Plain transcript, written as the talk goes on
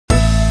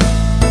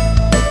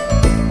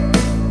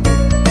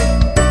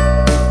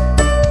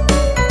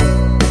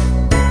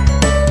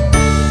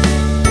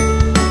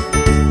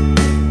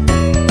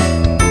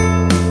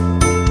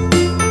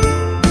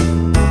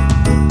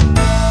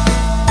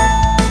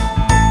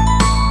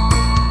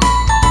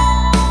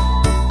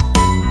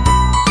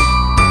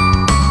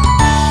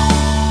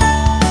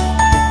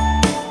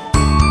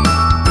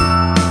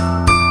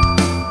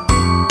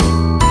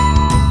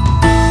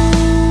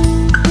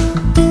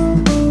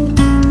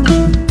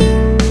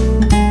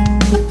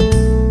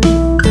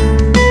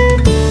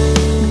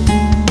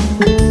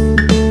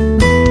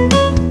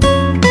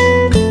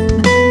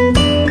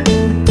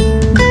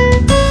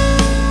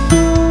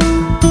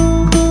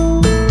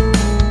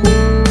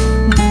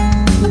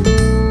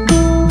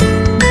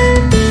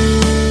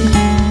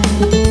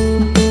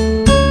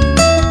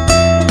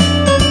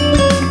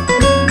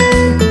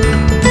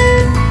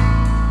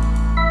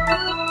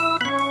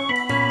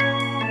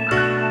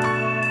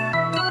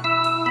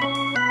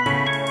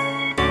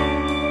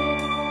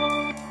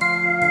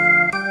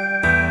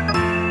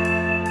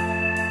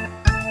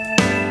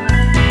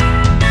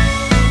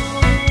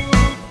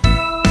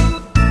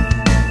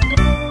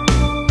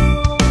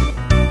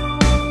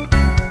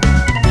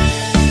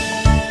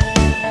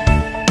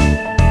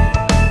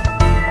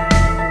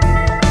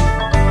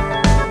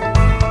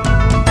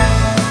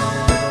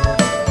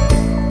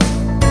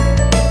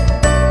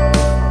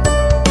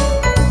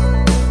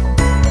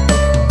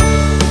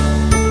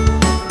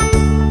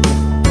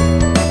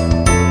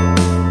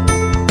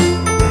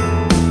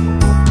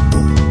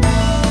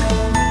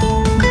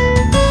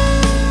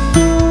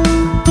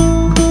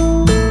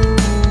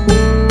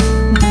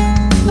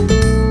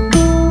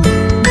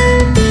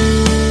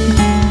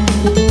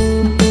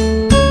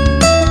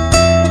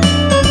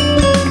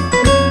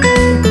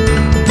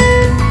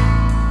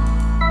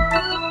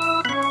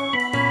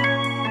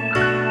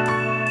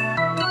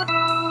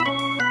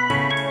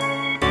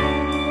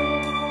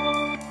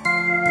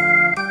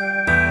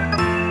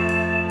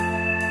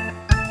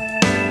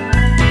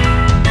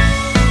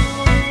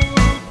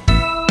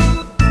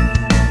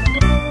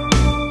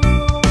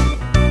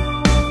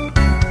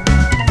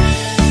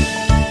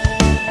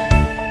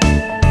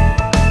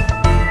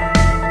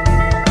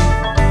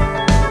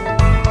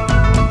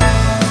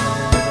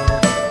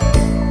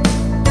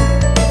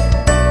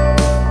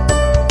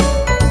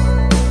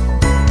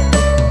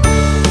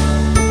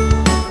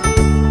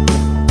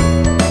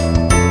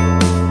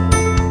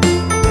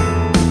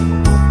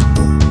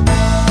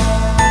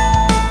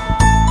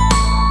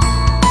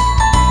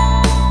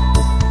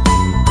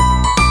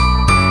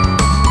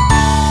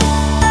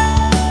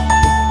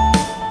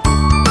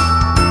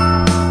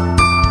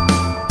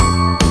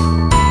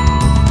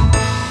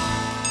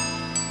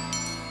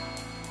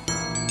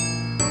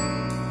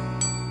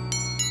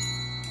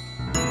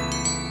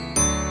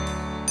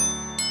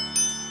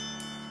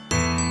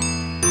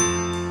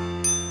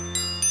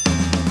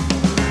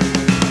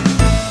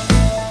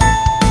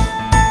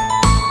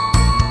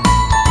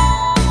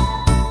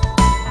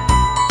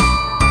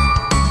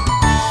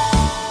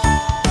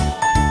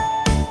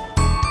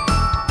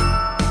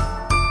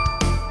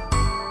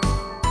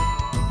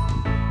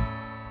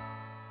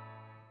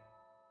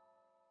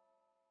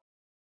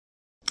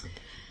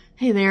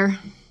Hey there,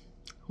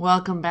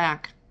 welcome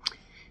back.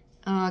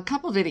 A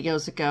couple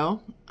videos ago,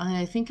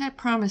 I think I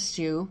promised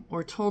you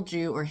or told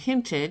you or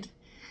hinted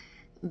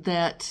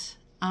that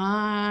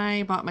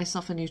I bought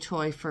myself a new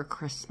toy for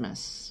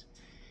Christmas.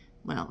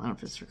 Well, I don't know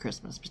if it's for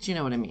Christmas, but you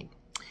know what I mean.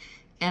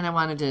 And I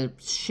wanted to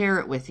share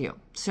it with you.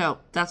 So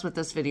that's what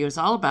this video is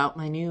all about,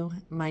 my new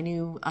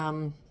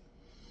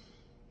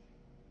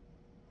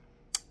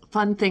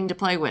fun thing to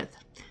play with.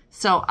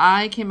 So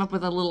I came up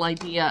with a little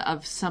idea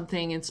of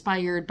something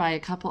inspired by a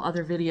couple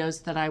other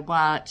videos that I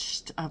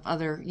watched of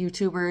other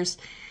YouTubers.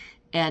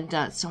 And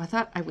so I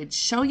thought I would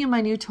show you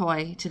my new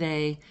toy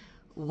today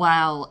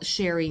while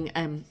sharing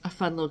a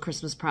fun little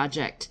Christmas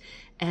project.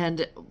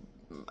 And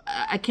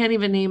I can't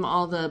even name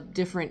all the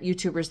different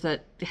YouTubers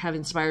that have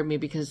inspired me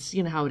because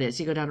you know how it is.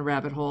 You go down a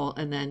rabbit hole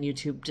and then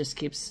YouTube just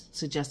keeps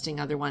suggesting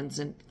other ones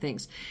and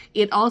things.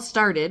 It all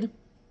started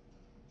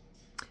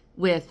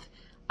with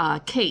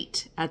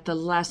Kate at the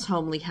Last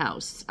Homely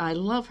House. I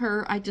love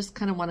her. I just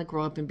kind of want to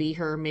grow up and be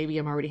her. Maybe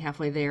I'm already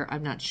halfway there.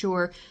 I'm not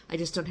sure. I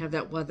just don't have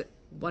that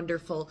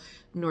wonderful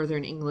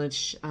Northern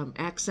English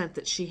accent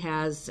that she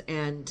has,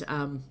 and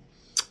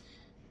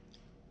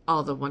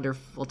all the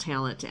wonderful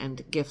talent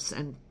and gifts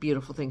and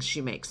beautiful things she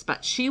makes.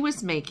 But she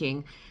was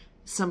making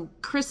some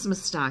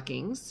Christmas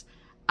stockings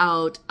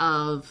out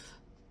of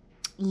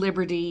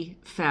Liberty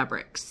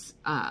fabrics.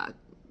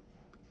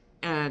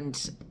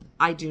 And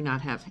I do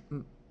not have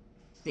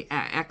the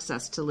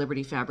access to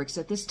Liberty fabrics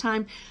at this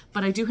time,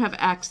 but I do have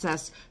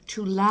access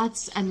to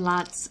lots and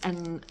lots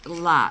and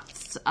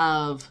lots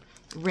of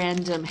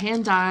random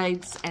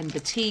hand-dyeds and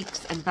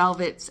batiks and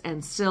velvets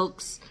and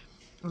silks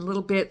and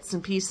little bits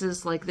and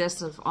pieces like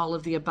this of all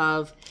of the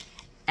above.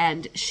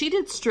 And she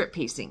did strip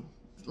piecing,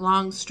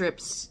 long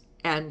strips,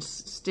 and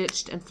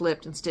stitched and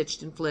flipped and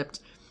stitched and flipped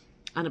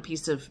on a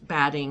piece of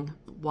batting,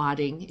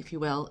 wadding, if you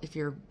will, if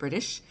you're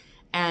British,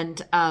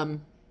 and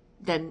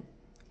then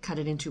cut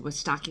it into a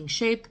stocking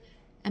shape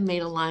and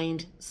made a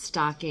lined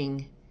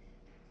stocking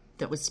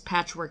that was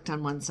patchworked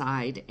on one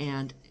side,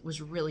 and it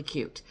was really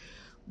cute.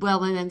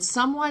 Well, and then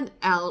someone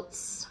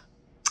else,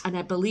 and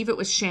I believe it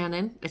was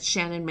Shannon, that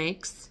Shannon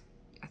Makes,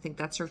 I think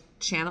that's her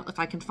channel. If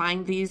I can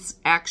find these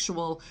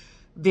actual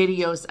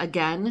videos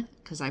again,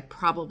 because I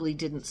probably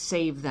didn't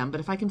save them,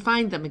 but if I can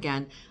find them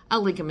again,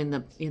 I'll link them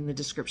in the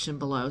description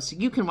below so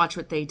you can watch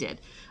what they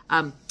did.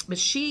 But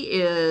she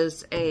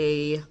is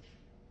a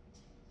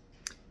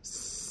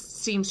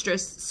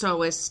seamstress,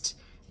 sewist,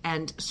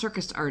 and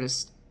circus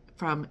artist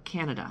from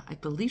Canada. I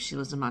believe she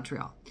lives in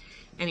Montreal.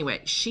 Anyway,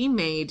 she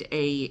made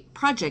a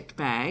project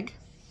bag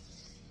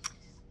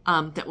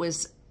that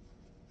was,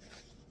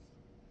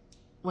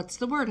 what's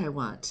the word I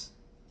want?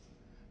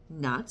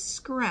 Not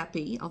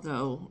scrappy,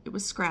 although it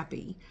was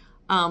scrappy.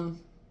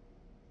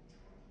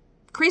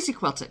 Crazy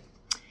quilted.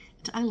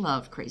 And I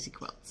love crazy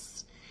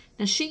quilts.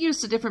 Now, she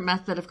used a different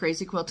method of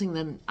crazy quilting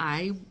than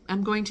I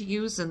am going to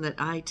use and that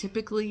I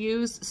typically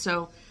use.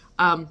 So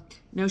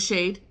no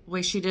shade. The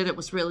way she did it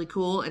was really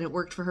cool, and it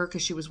worked for her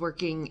because she was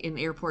working in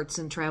airports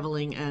and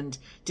traveling and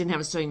didn't have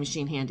a sewing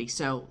machine handy.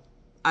 So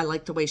I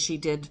like the way she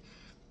did,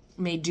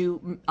 made do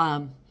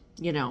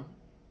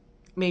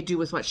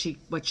with what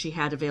she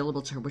had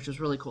available to her, which was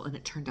really cool, and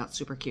it turned out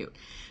super cute.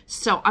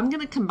 So I'm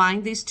going to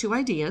combine these two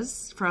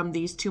ideas from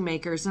these two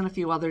makers and a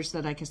few others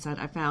that, like I said,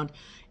 I found,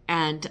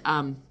 and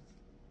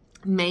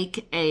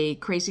make a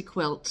crazy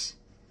quilt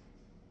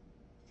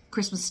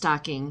Christmas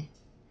stocking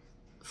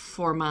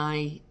for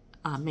my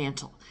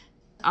mantle.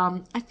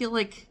 I feel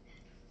like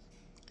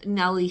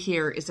Nellie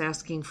here is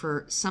asking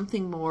for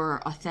something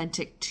more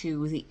authentic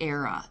to the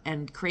era,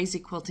 and crazy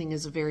quilting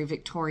is a very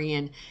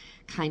Victorian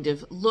kind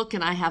of look,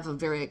 and I have a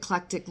very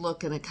eclectic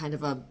look and a kind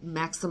of a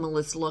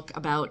maximalist look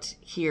about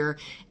here.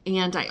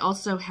 And I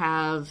also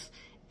have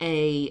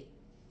a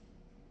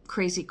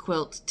crazy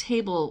quilt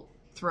table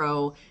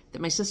throw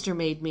that my sister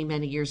made me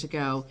many years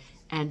ago.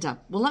 And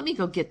well, let me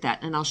go get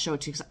that and I'll show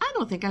it to you, because I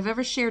don't think I've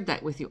ever shared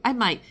that with you. I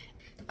might.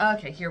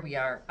 Okay, here we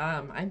are.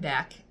 I'm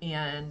back,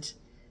 and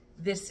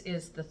this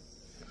is the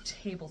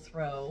table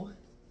throw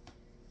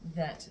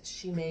that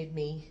she made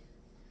me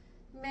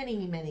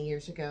many, many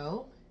years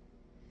ago.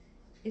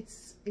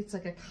 It's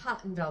like a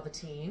cotton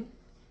velveteen,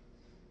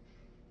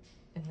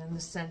 and then the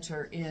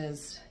center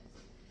is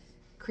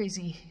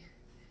crazy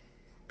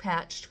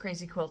patched,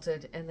 crazy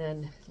quilted, and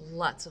then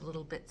lots of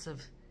little bits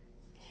of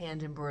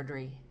hand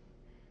embroidery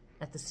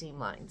at the seam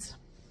lines.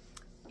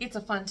 It's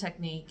a fun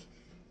technique,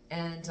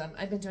 and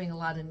I've been doing a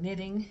lot of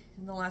knitting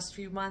in the last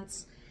few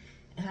months,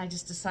 and I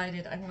just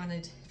decided I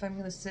wanted, if I'm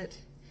going to sit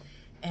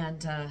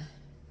and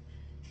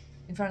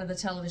in front of the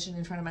television,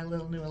 in front of my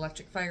little new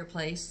electric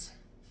fireplace,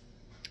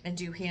 and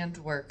do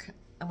handwork,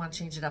 I want to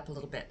change it up a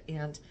little bit.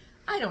 And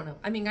I don't know.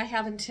 I mean, I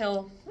have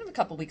a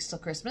couple weeks till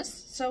Christmas,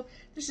 so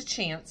there's a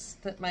chance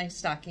that my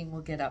stocking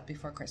will get up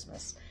before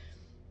Christmas.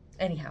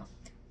 Anyhow,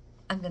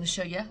 I'm going to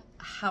show you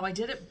how I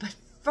did it, but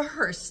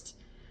first,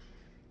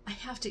 I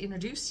have to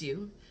introduce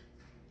you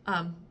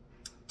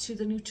to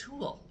the new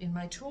tool in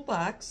my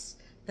toolbox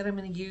that I'm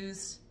going to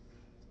use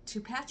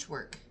to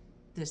patchwork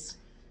this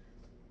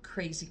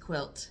crazy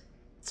quilt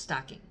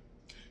stocking.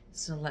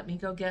 So let me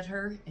go get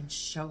her and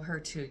show her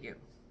to you.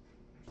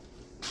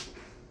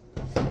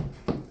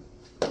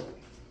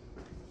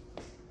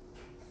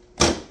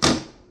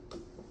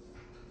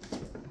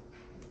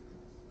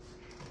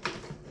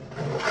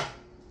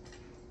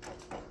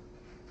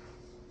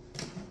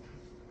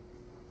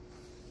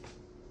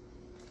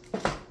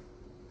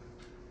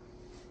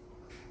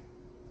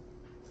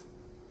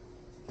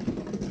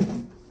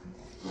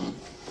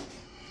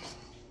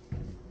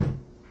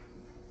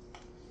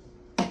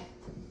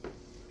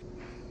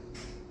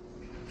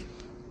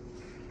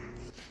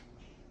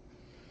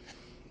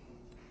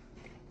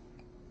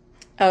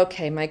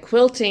 Okay, my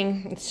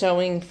quilting and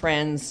sewing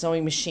friends,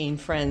 sewing machine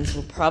friends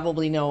will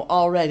probably know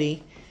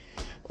already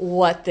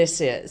what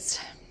this is.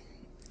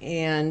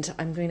 And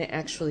I'm going to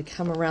actually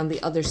come around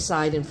the other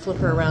side and flip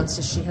her around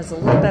so she has a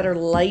little better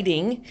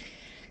lighting.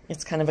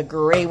 It's kind of a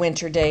gray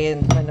winter day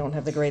and I don't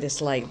have the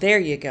greatest light. There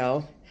you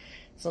go.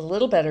 It's a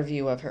little better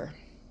view of her.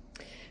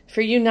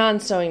 For you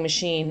non-sewing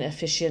machine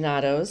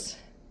aficionados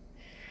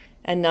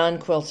and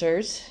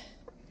non-quilters,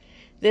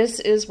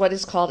 this is what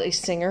is called a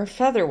Singer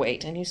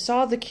Featherweight. And you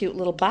saw the cute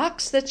little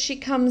box that she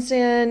comes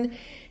in,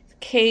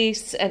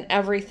 case and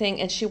everything.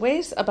 And she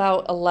weighs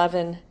about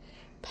 11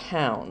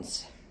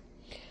 pounds.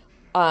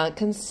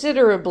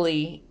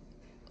 Considerably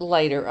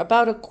lighter,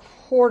 about a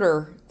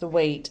quarter the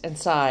weight and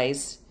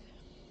size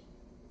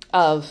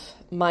of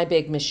my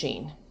big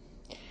machine.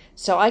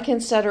 So I can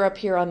set her up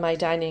here on my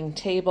dining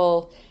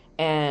table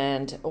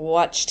and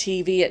watch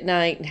TV at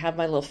night and have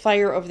my little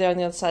fire over there on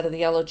the other side of the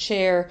yellow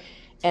chair.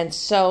 And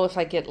so if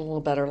I get a little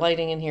better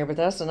lighting in here, but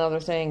that's another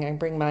thing, I can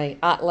bring my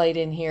hot light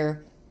in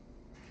here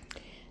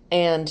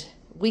and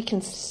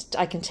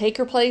I can take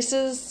her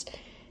places,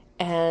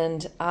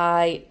 and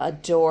I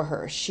adore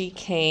her. She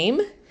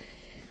came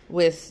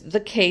with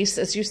the case.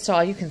 As you saw,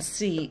 you can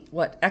see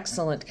what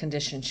excellent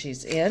condition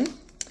she's in.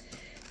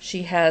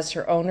 She has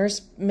her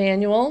owner's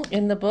manual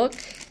in the book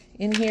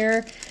in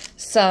here,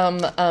 some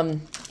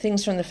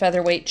things from the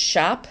Featherweight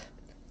shop.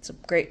 It's a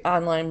great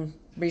online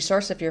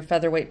resource if you're a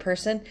featherweight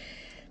person.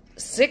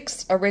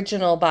 6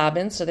 original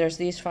bobbins, so there's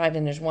these 5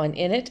 and there's 1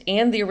 in it,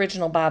 and the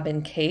original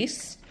bobbin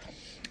case,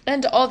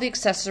 and all the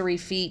accessory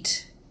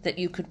feet that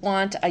you could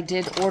want. I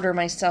did order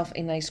myself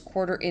a nice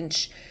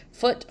 1/4-inch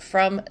foot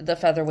from the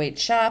Featherweight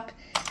shop,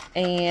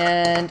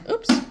 and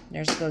oops,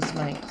 there goes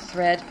my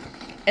thread.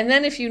 And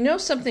then if you know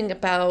something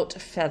about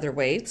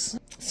featherweights,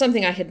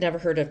 something I had never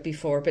heard of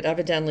before, but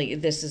evidently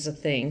this is a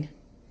thing,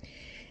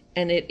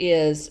 and it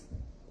is,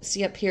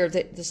 see up here,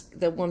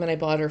 the woman I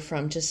bought her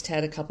from just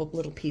had a couple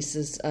little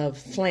pieces of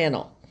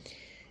flannel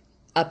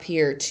up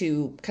here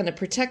to kind of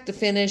protect the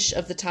finish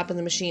of the top of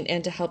the machine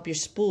and to help your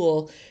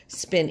spool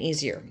spin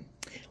easier.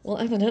 Well,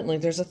 evidently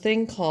there's a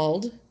thing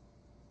called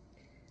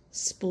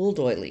spool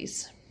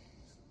doilies.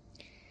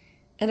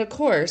 And of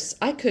course,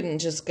 I couldn't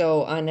just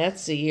go on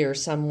Etsy or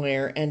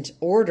somewhere and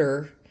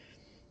order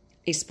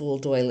a spool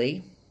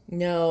doily.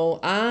 No,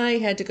 I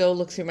had to go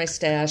look through my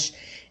stash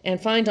and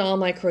find all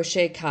my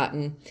crochet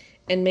cotton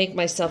and make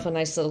myself a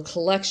nice little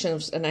collection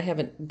of, and I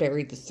haven't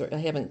buried the I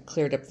haven't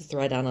cleared up the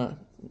thread on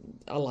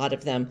a lot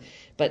of them,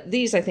 but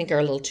these I think are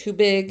a little too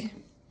big.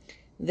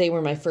 They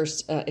were my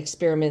first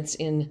experiments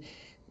in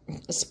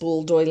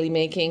spool doily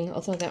making,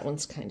 although that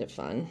one's kind of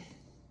fun.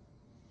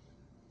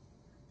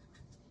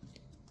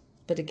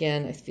 But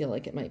again, I feel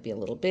like it might be a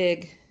little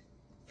big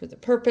for the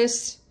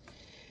purpose.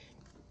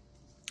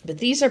 But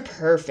these are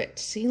perfect.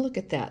 See, look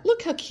at that.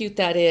 Look how cute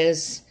that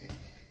is.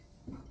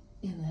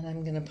 And then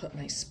I'm going to put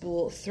my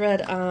spool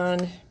thread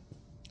on.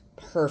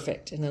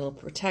 Perfect. And it'll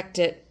protect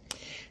it.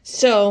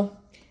 So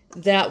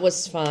that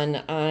was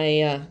fun.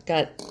 I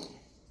got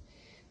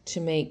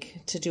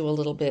to do a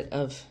little bit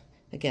of,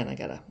 again, I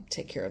got to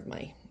take care of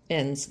my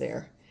ends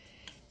there.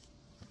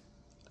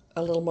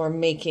 A little more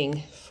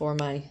making for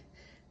my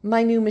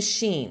new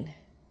machine.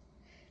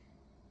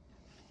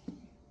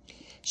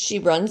 She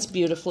runs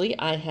beautifully.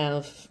 I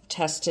have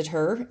tested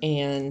her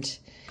and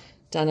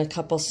done a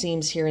couple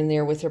seams here and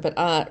there with her, but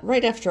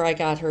right after I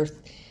got her,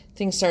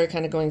 things started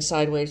kind of going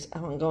sideways. I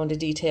won't go into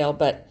detail,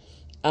 but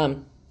I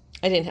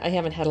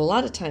haven't had a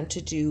lot of time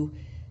to do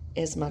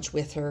as much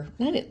with her.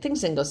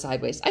 Things didn't go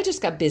sideways. I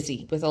just got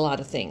busy with a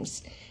lot of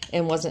things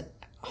and wasn't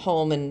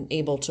home and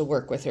able to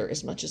work with her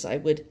as much as I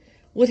would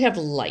have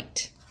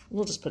liked.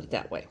 We'll just put it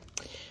that way.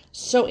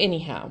 So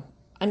anyhow,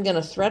 I'm going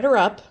to thread her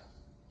up,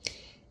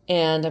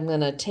 and I'm going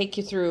to take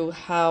you through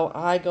how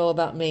I go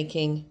about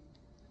making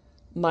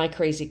my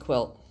crazy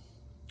quilt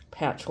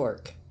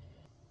patchwork.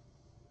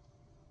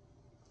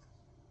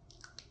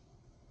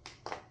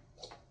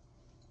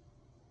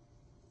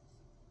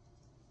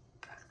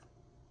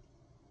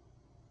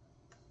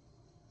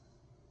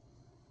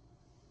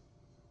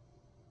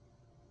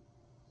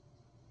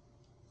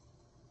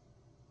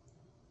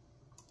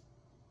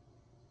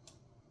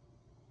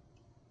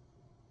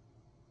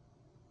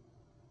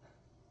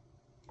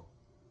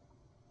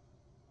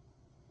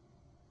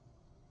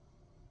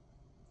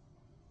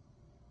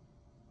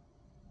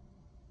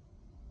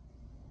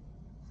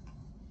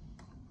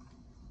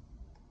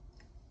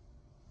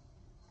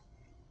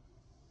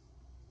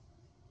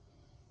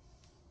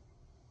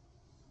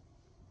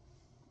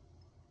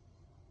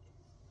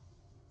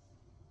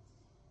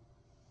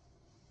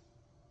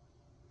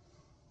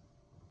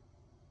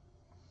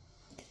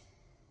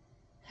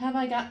 Have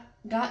I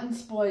gotten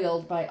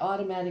spoiled by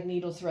automatic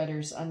needle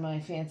threaders on my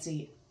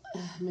fancy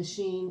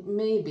machine?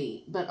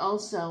 Maybe. But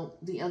also,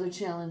 the other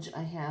challenge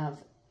I have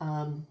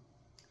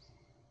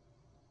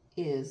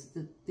is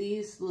that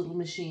these little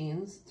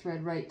machines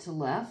thread right to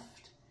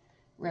left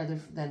rather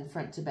than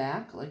front to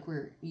back like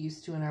we're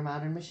used to in our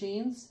modern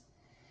machines.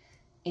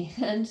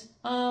 And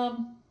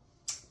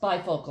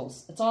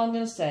bifocals. That's all I'm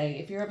going to say.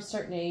 If you're of a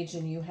certain age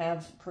and you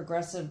have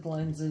progressive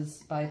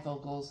lenses,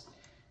 bifocals,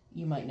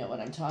 you might know what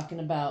I'm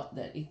talking about.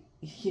 That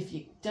if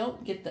you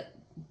don't get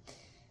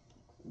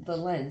the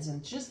lens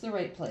in just the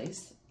right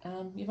place,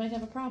 you might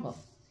have a problem.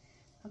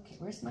 Okay,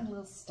 where's my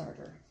little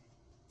starter?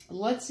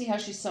 Let's see how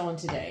she's sewing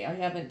today. I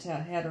haven't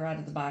had her out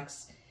of the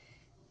box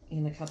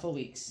in a couple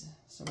weeks,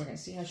 so we're going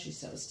to see how she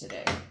sews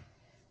today.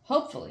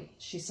 Hopefully,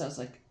 she sews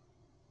like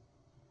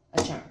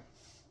a charm.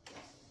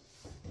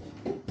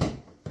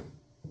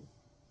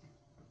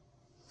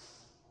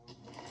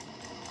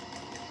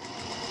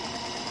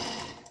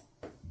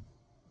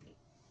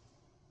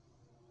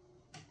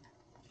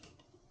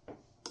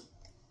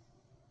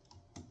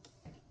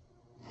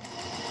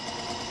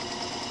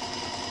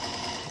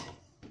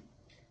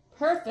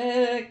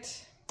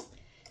 Perfect.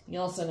 You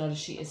also notice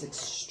she is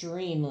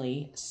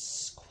extremely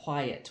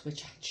quiet,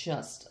 which I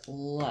just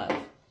love.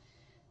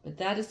 But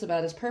that is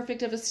about as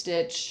perfect of a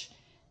stitch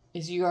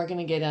as you are going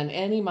to get on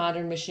any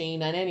modern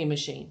machine, on any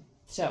machine.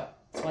 So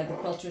that's why the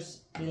quilters,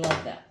 we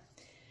love that.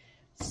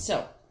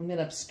 So I'm going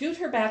to scoot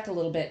her back a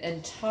little bit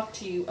and talk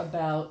to you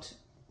about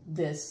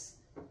this,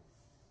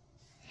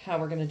 how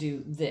we're going to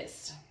do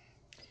this.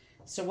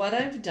 So what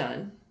I've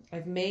done,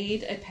 I've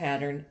made a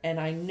pattern, and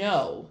I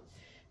know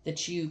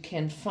that you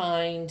can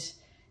find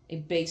a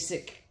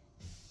basic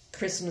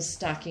Christmas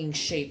stocking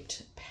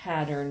shaped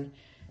pattern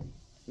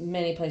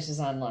many places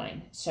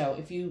online. So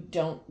if you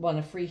don't want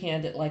to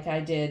freehand it like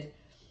I did,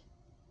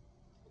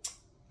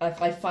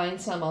 if I find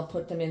some, I'll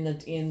put them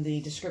in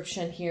the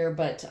description here,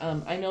 but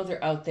I know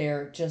they're out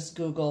there. Just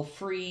Google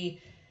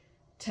free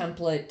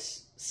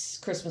template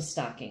Christmas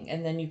stocking,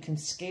 and then you can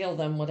scale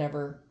them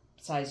whatever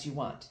size you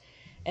want.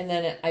 And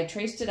then I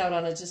traced it out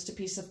on just a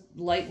piece of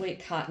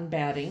lightweight cotton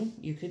batting.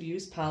 You could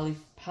use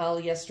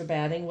polyester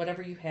batting,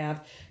 whatever you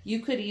have. You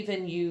could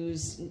even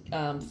use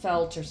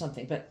felt or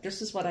something, but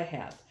this is what I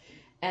have.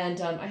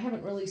 And I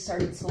haven't really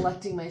started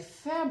selecting my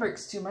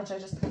fabrics too much. I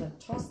just kind of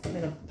tossed them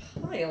in a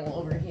pile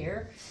over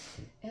here.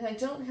 And I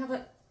don't have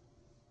an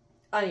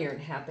iron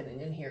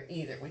happening in here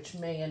either, which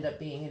may end up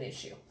being an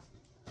issue.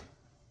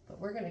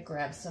 But we're going to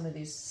grab some of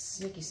these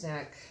sneaky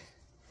snack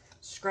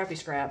scrappy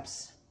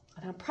scraps.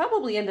 And I'll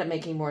probably end up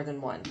making more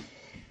than one.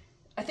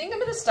 I think I'm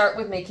going to start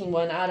with making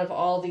one out of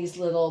all these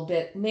little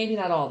maybe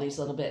not all these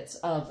little bits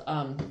of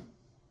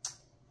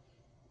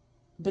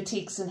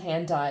batiks and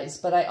hand dyes,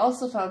 but I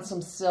also found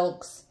some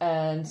silks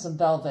and some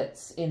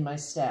velvets in my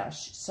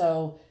stash.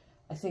 So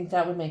I think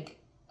that would make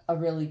a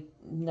really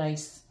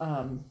nice,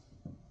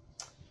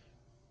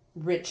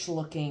 rich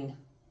looking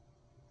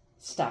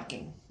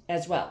stocking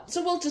as well.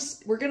 So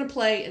we're going to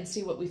play and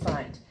see what we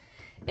find.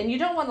 And you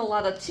don't want a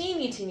lot of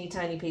teeny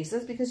tiny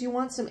pieces because you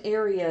want some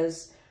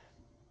areas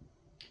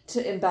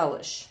to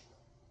embellish.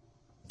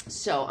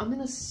 So I'm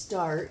going to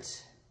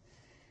start.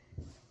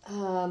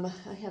 I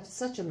have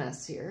such a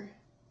mess here.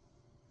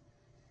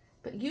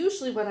 But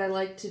usually what I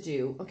like to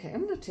do, okay,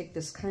 I'm going to take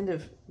this kind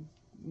of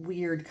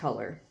weird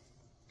color.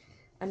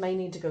 I might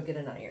need to go get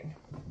an iron.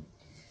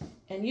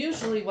 And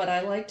usually what I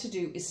like to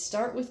do is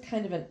start with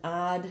kind of an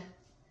odd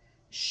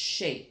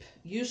shape.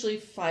 Usually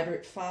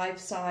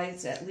five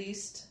sides at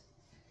least.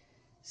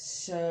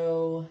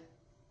 So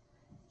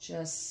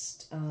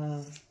just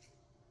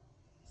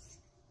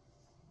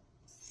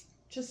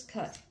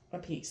cut a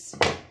piece.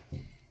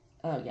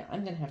 Oh yeah,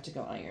 I'm gonna have to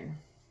go iron.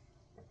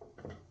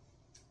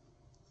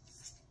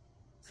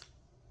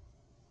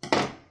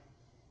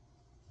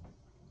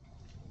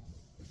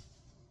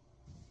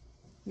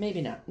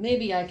 Maybe not.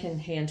 Maybe I can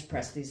hand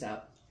press these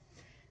out.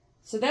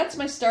 So that's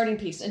my starting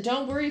piece. And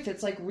don't worry if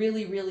it's like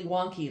really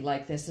wonky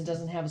like this and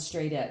doesn't have a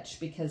straight edge,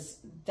 because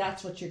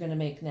that's what you're gonna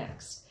make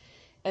next.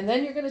 And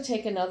then you're going to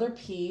take another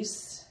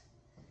piece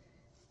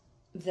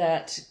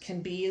that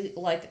can be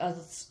like a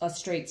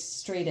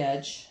straight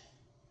edge.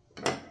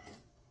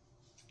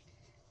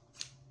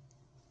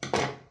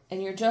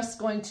 And you're just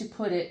going to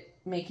put it,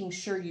 making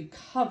sure you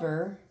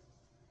cover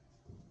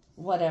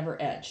whatever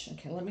edge.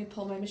 Okay, let me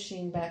pull my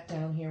machine back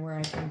down here where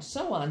I can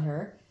sew on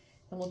her,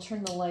 and we'll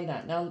turn the light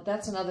on. Now,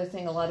 that's another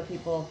thing a lot of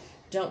people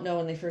don't know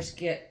when they first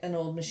get an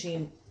old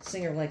machine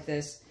singer like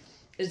this,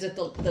 is that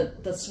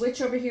the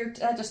switch over here,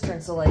 that just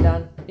turns the light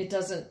on. It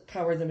doesn't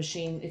power the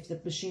machine. If the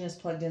machine is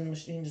plugged in, the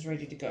machine is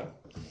ready to go.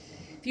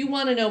 If you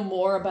want to know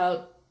more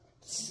about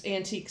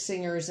antique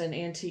singers and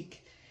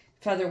antique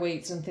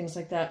featherweights and things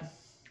like that,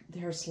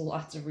 there's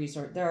lots of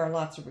there are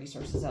lots of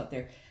resources out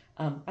there.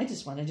 I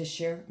just wanted to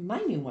share my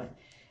new one.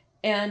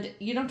 And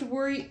you don't have to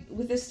worry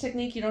with this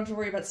technique. You don't have to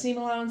worry about seam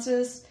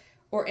allowances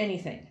or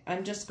anything.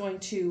 I'm just going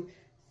to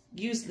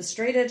use the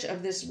straight edge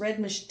of this red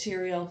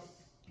material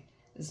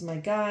as my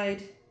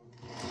guide,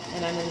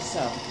 and I'm going to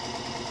sew.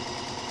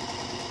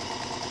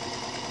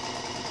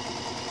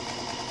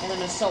 And I'm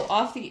going to sew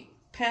off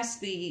past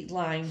the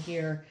line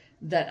here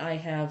that I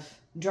have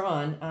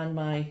drawn on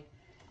my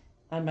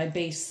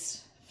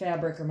base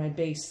fabric, or my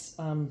base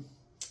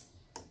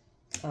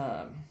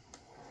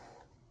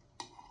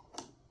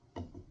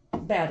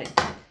batting.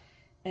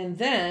 And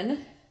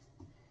then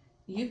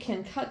you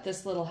can cut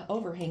this little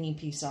overhanging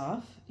piece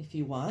off if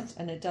you want,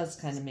 and it does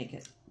kind of make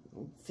it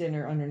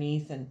thinner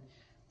underneath and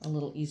a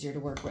little easier to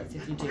work with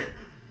if you do.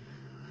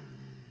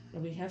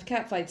 We have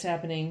cat fights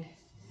happening,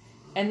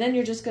 and then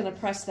you're just going to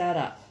press that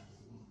up,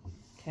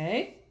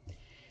 okay?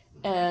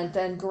 And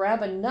then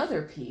grab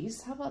another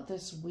piece. How about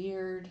this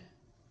weird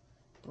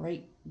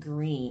bright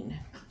green?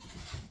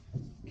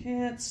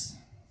 Cats.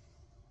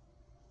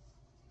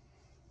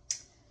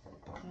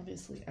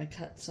 Obviously, I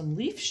cut some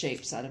leaf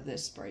shapes out of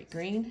this bright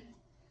green.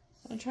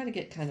 I'm trying to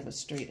get kind of a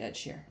straight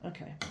edge here.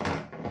 Okay.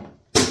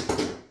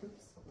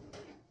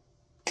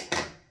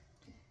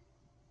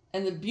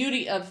 And the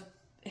beauty of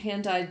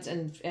hand-dyed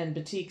and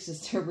batiks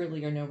is there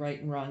really are no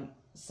right and wrong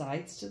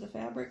sides to the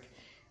fabric.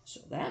 So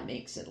that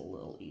makes it a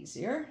little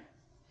easier.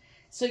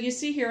 So you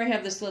see here I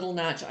have this little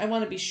notch. I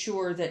want to be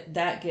sure that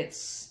that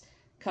gets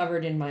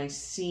covered in my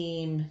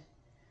seam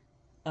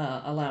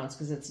allowance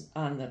because it's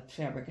on the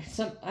fabric.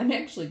 So I'm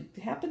actually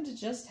happen to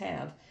just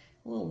have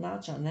a little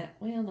notch on that.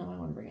 Well, no, I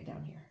want to bring it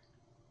down here.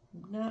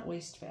 Not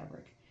waste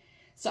fabric.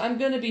 So I'm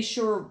going to be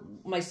sure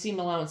my seam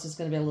allowance is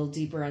going to be a little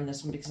deeper on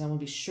this one because I want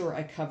to be sure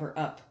I cover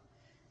up.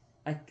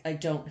 I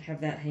don't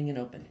have that hanging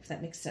open, if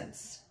that makes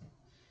sense.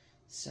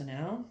 So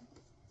now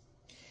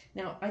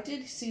I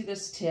did see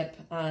this tip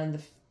on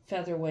the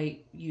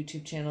Featherweight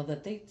YouTube channel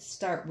that they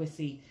start with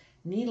the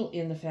needle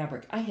in the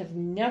fabric. I have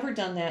never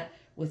done that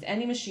with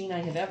any machine I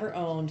have ever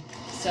owned,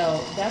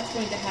 so that's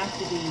going to have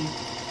to be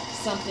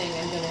something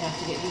I'm going to have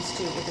to get used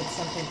to if it's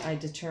something I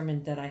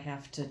determined that I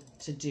have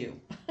to do.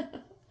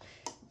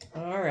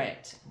 All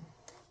right.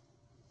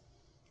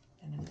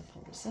 And I'm going to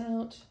pull this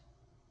out.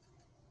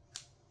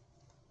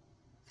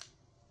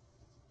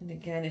 And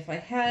again, if I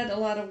had a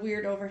lot of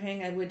weird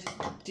overhang, I would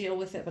deal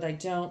with it, but I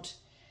don't.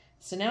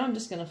 So now I'm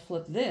just going to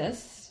flip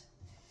this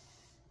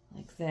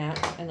like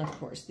that. And of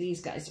course,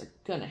 these guys are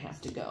going to have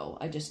to go.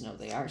 I just know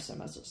they are, so I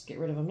might as well just get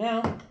rid of them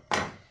now.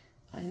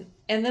 And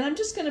then I'm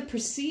just going to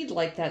proceed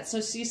like that. So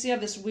you see I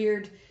have this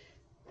weird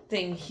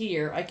thing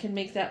here. I can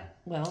make that,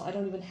 well, I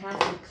don't even have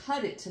to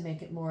cut it to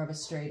make it more of a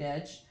straight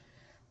edge.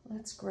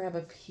 Let's grab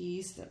a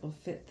piece that will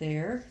fit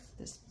there.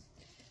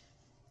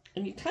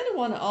 And you kind of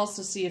want to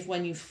also see if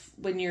when you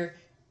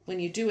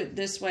do it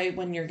this way,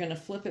 when you're going to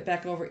flip it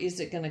back over, is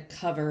it going to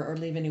cover or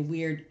leave any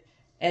weird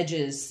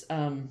edges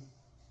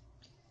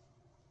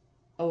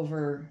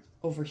over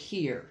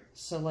here?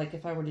 So like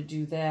if I were to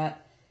do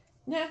that,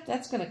 nah,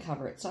 that's going to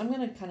cover it. So I'm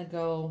going to kind of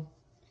go,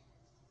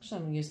 actually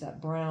I'm going to use that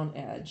brown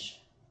edge.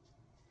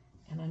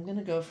 And I'm going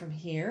to go from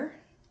here.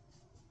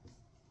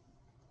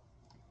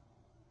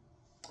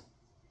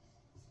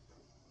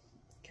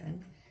 Okay.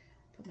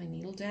 Put my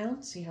needle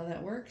down, see how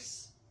that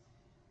works.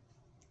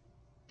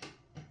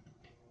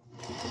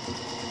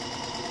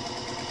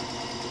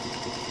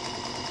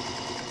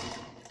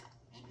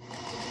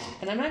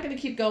 And I'm not going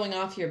to keep going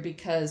off here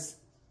because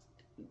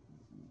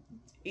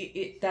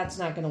that's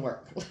not going to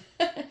work.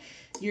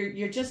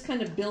 You're just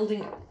kind of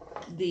building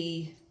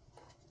the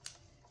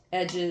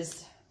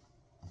edges.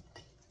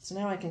 So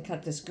now I can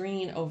cut this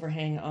green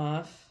overhang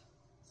off.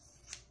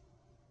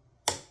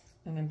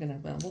 And I'm going to,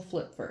 well, we'll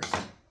flip first.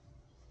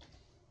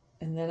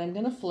 And then I'm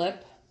going to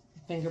flip,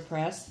 finger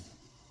press.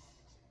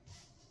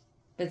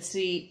 But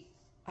see,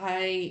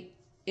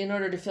 in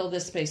order to fill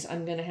this space,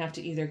 I'm going to have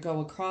to either go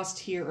across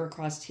here or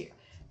across here.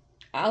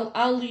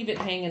 I'll leave it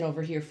hanging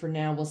over here for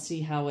now. We'll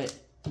see how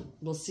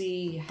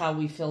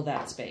we fill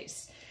that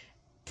space.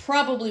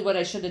 Probably what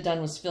I should have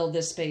done was fill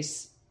this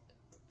space,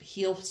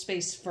 heel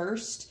space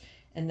first,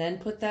 and then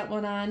put that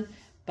one on.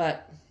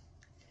 But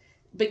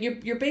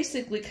you're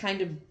basically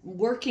kind of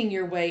working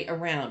your way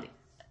around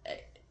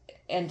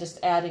and just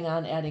adding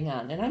on.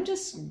 And I'm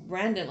just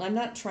random. I'm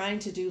not trying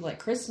to do like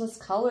Christmas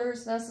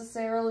colors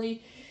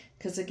necessarily,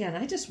 because again,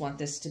 I just want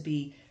this to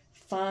be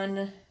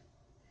fun,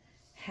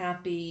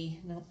 happy.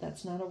 Nope,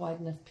 that's not a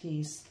wide enough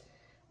piece.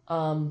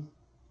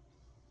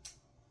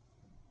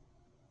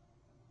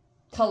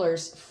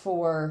 Colors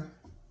for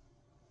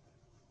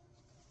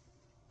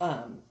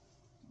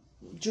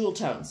jewel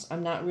tones.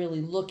 I'm not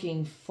really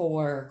looking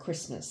for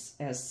Christmas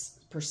as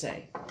per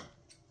se.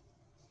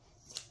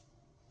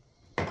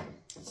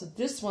 So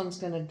this one's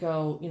going to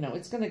go,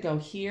 it's going to go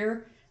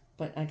here,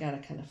 but I got to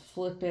kind of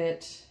flip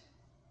it.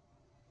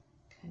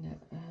 Kind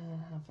of,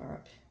 how far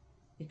up?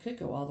 It could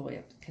go all the way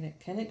up.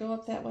 Can it go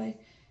up that way?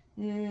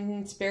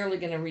 It's barely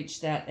going to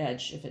reach that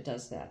edge if it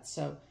does that.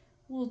 So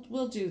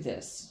we'll do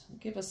this.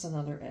 Give us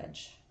another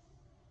edge.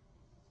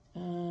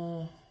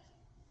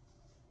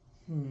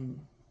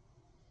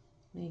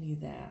 Maybe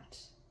that.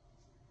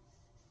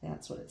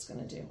 That's what it's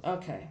going to do.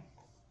 Okay.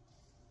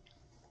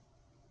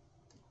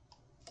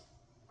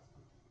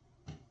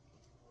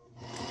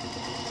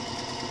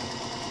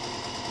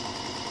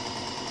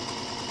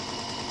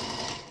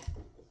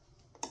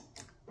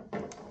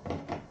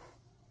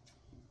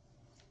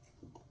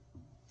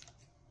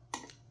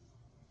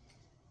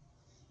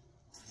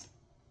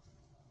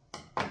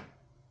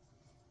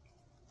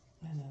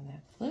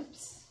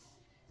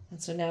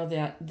 And so now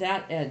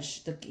that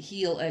edge, the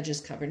heel edge is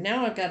covered.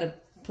 Now I've got to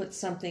put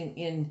something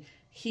in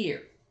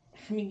here.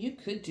 I mean, you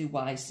could do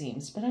Y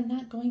seams, but I'm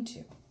not going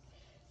to.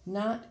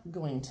 Not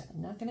going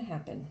to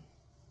happen.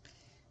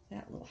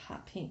 That little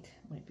hot pink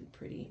might be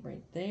pretty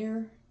right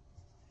there.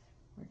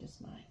 Where does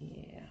my,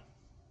 yeah.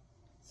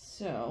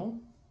 So,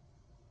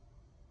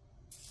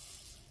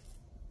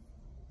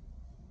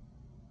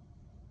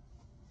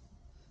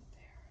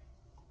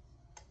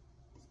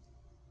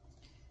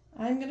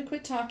 there. I'm going to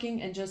quit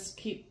talking and just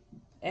keep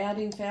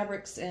adding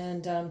fabrics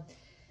and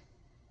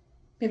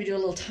maybe do a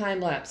little time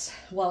lapse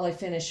while I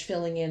finish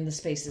filling in the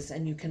spaces,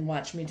 and you can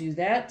watch me do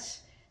that,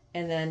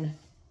 and then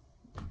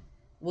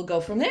we'll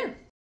go from there.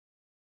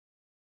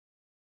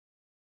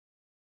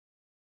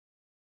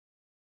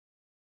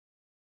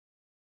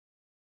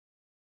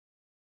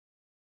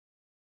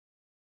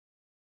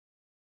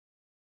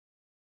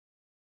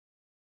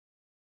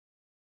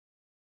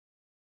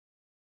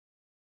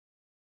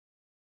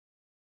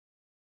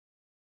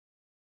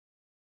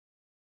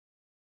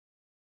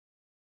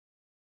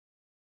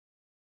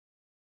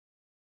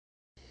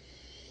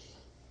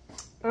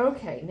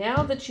 Okay,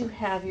 now that you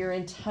have your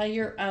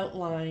entire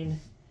outline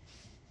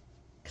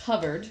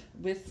covered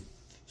with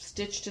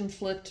stitched and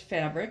flipped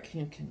fabric,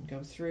 you can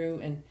go through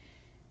and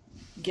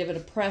give it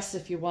a press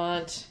if you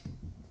want.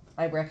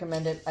 I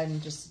recommend it. I'm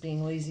just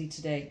being lazy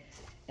today.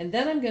 And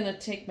then I'm going to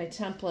take my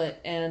template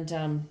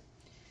and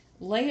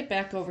lay it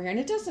back over here. And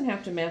it doesn't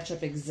have to match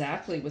up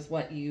exactly with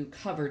what you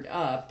covered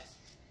up.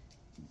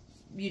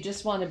 You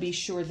just want to be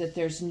sure that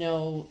there's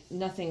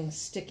nothing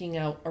sticking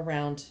out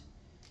around,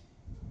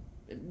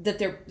 that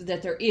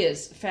there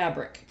is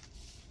fabric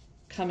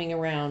coming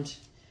around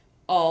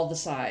all the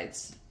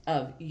sides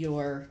of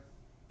your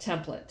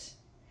template.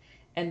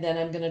 And then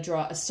I'm going to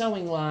draw a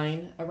sewing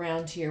line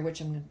around here, which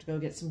I'm going to go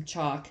get some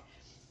chalk,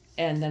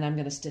 and then I'm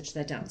going to stitch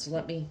that down. So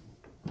let me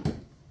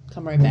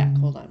come right back.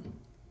 Hold on.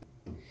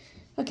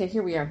 Okay,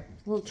 here we are.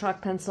 A little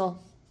chalk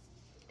pencil.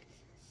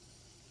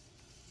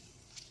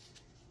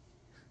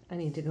 I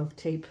need to go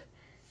tape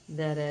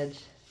that edge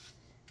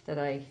that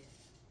I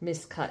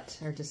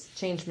miscut, or just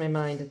changed my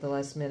mind at the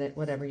last minute,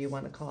 whatever you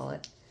want to call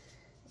it.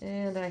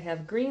 And I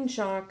have green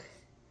chalk,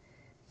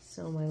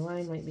 so my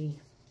line might be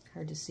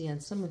hard to see on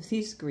some of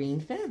these green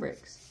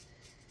fabrics.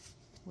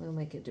 We'll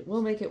make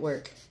it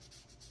work.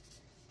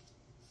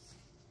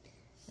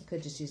 I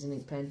could just use an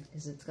ink pen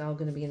because it's all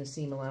going to be in a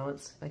seam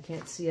allowance. If I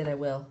can't see it, I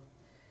will.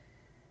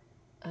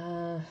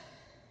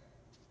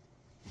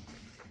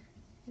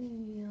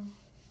 Maybe I'll...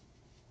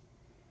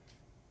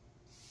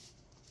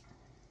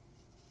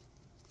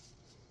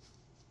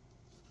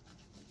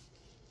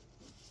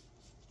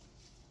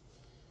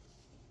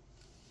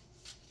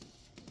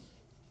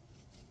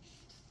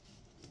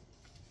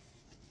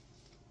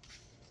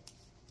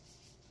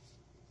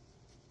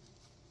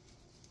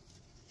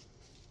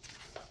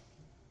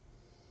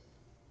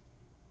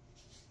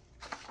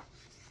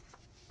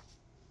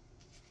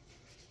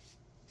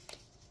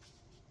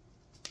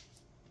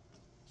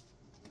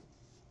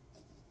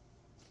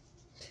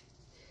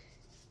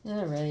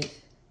 All right,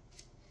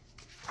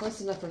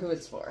 close enough for who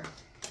it's for.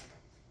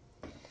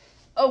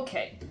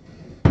 Okay,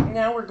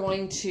 now we're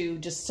going to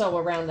just sew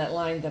around that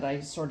line that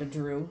I sort of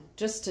drew,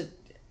 just to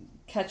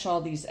catch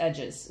all these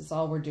edges. Is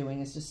all we're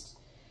doing, is just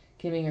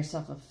giving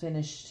yourself a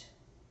finished,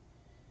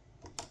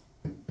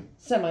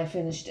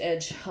 semi-finished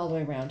edge all the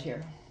way around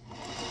here.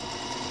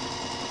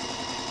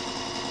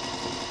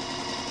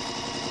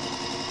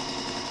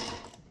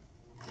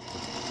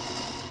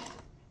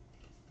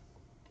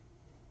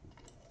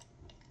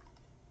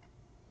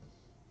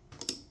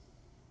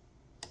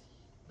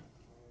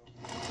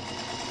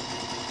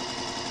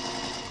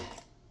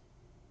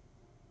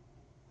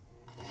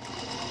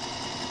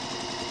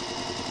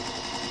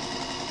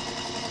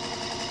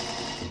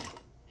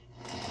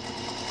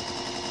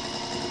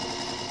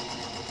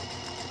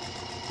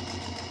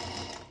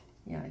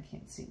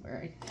 See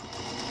where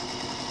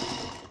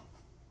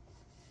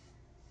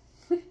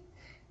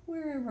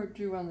wherever I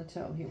drew on the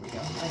toe. Here we go.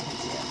 I can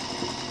see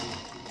it.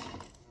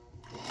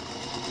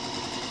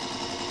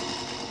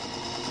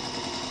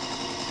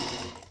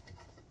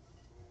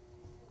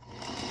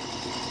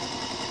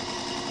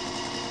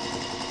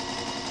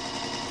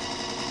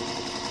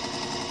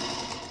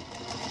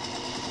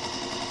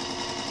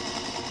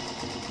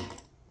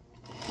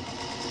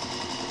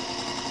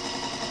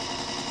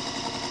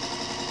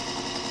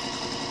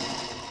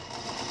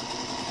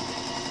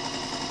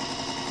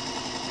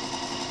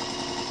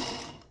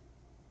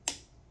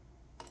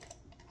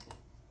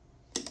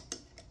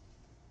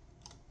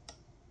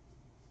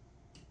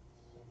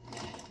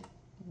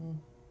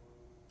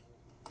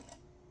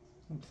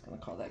 I'm just going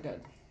to call that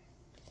good,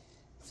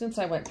 since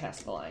I went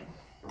past the line.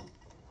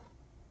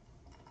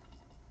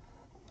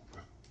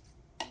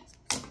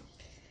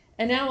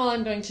 And now all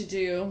I'm going to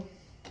do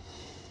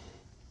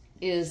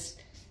is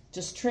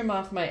just trim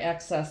off my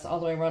excess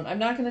all the way around. I'm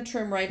not going to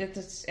trim right at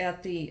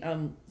the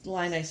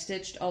line I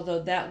stitched,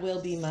 although that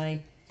will be my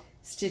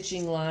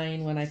stitching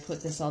line when I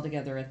put this all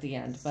together at the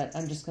end. But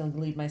I'm just going to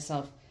leave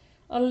myself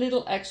a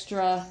little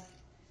extra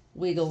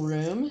wiggle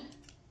room.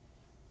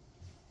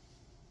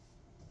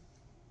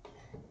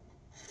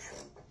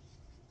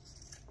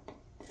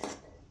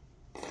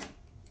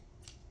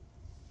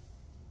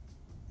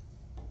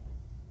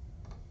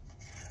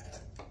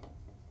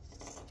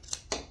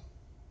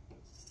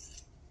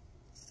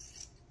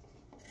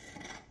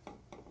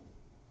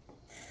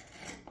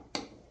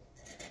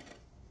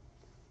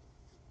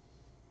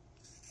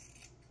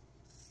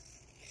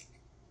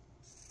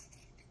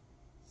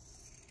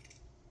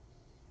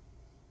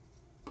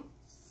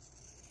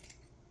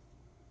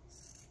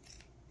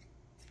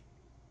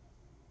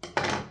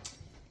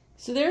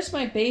 So there's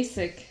my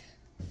basic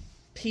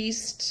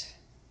pieced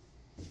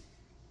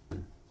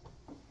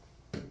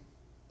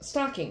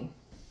stocking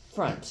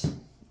front.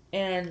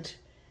 And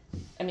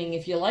I mean,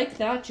 if you like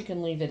that, you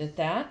can leave it at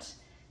that.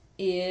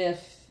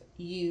 If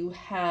you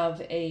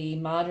have a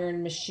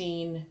modern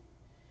machine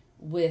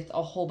with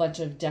a whole bunch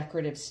of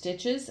decorative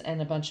stitches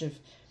and a bunch of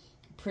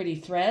pretty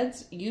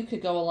threads, you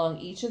could go along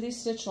each of these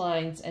stitch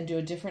lines and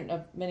do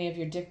many of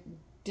your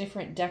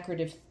different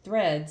decorative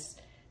threads,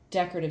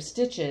 decorative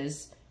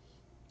stitches,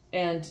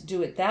 and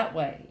do it that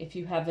way. If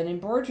you have an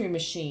embroidery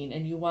machine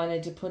and you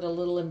wanted to put a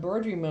little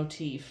embroidery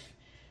motif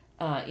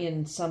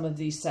in some of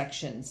these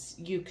sections,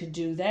 you could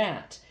do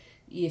that.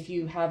 If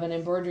you have an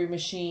embroidery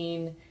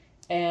machine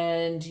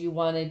and you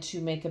wanted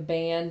to make a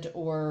band,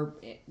 or,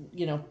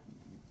 you know,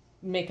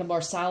 make a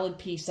more solid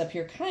piece up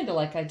here, kind of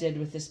like I did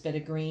with this bit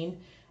of green,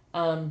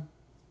 and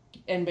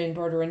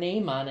embroider a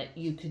name on it,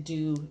 you could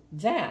do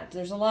that.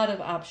 There's a lot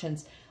of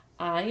options.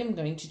 I am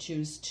going to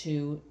choose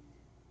to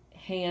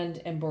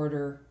hand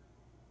embroider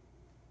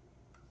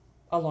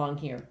along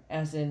here,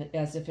 as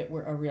if it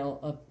were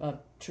a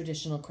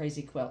traditional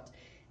crazy quilt.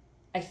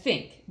 I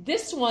think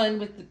this one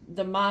with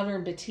the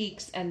modern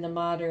batiks and the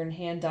modern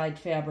hand-dyed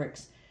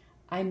fabrics,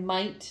 I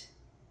might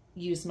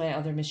use my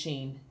other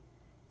machine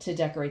to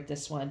decorate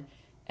this one,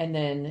 and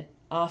then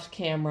off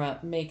camera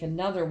make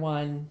another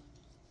one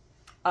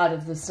out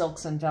of the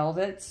silks and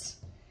velvets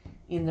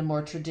in the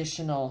more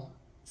traditional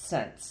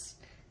sense.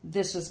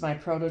 This was my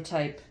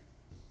prototype,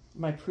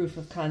 my proof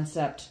of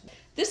concept.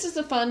 This is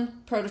a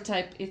fun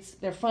prototype.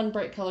 They're fun,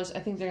 bright colors. I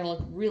think they're gonna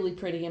look really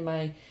pretty in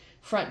my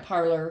front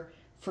parlor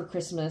for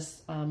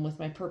Christmas, with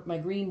my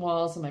green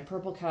walls and my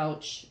purple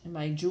couch and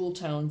my jewel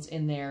tones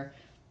in there.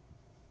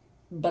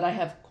 But I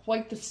have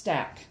quite the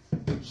stack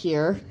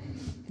here,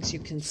 as you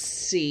can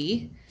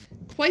see,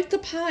 quite the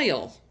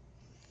pile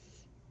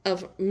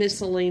of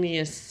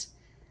miscellaneous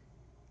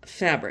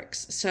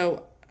fabrics.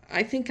 So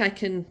I think I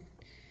can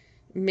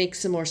make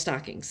some more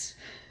stockings.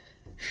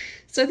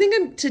 So I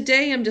think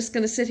today I'm just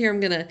going to sit here.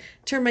 I'm going to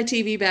turn my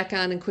TV back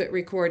on and quit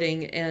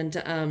recording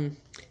and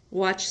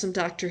watch some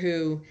Doctor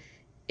Who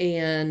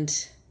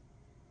and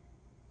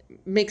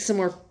make some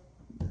more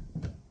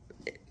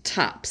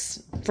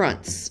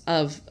fronts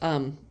of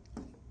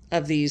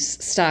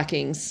these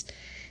stockings.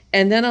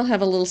 And then I'll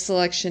have a little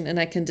selection and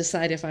I can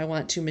decide if I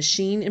want to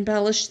machine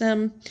embellish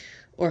them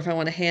or if I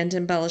want to hand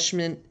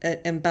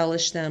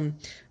embellish them,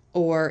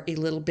 or a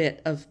little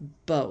bit of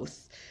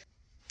both.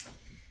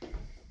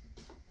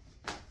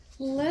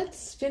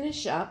 Let's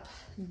finish up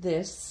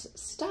this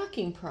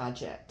stocking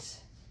project.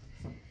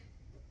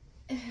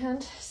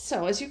 And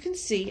so, as you can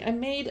see, I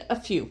made a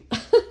few.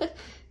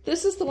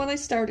 This is the one I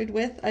started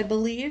with, I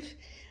believe.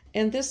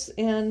 And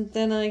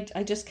then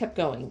I just kept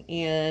going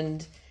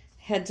and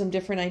had some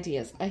different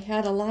ideas. I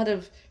had a lot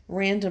of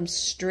random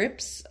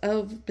strips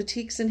of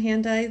batiks and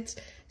hand-dyeds,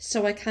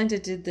 so I kind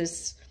of did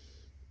this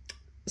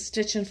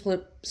stitch and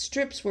flip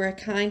strips where I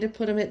kind of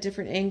put them at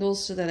different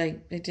angles so that I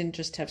didn't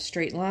just have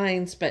straight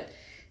lines,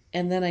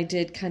 and then I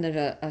did kind of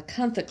a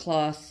kantha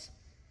cloth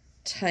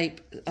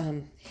type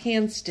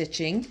hand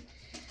stitching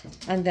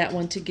on that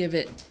one to give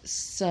it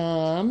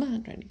some,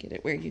 I'm trying to get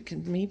it where you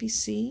can maybe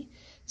see,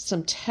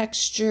 some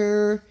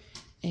texture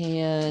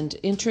and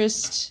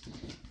interest.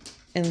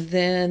 And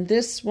then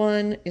this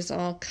one is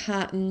all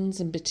cottons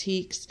and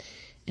batiks,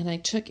 and I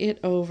took it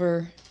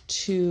over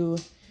to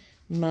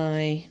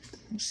my,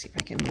 let's see if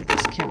I can move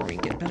this camera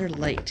and get better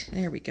light.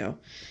 There we go.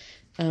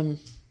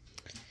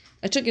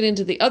 I took it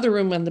into the other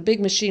room on the big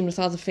machine with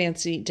all the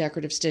fancy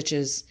decorative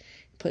stitches,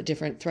 put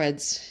different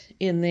threads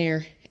in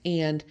there,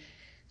 and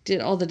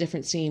did all the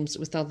different seams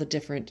with all the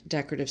different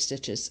decorative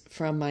stitches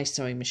from my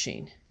sewing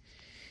machine.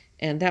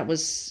 And that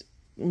was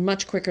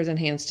much quicker than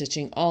hand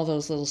stitching all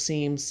those little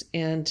seams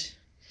and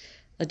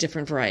a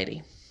different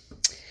variety.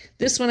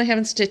 This one I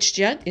haven't stitched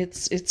yet.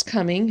 It's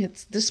coming.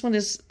 This one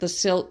is the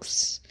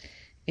silks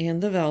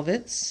and the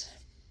velvets.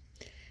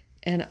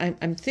 And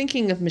I'm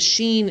thinking of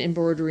machine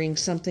embroidering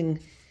something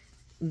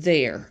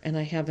there, and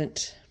I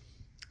haven't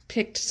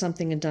picked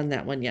something and done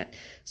that one yet.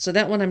 So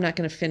that one I'm not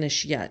going to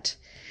finish yet.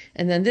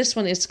 And then this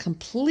one is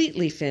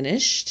completely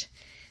finished.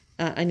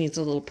 I need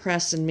a little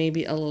press and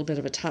maybe a little bit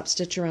of a top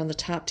stitch around the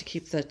top to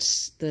keep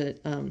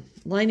the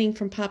lining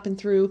from popping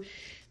through.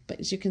 But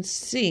as you can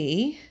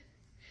see,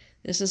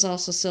 this is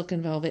also silk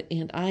and velvet,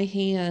 and I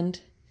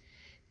hand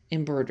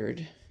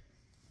embroidered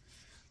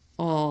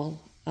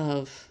all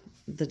of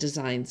the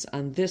designs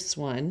on this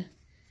one.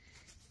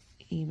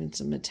 even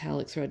some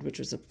metallic thread, which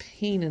was a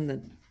pain in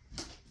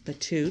the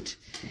toot.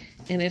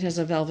 And it has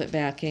a velvet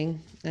backing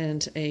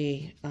and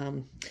a,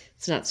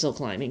 it's not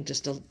silk lining,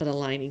 but a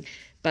lining.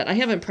 But I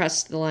haven't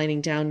pressed the lining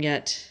down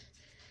yet.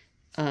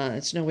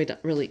 It's no way to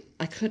really,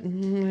 I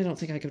don't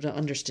think I could have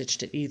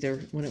understitched it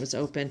either when it was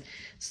open.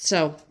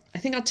 So I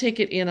think I'll take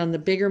it in on the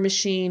bigger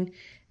machine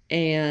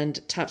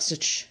and top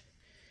stitch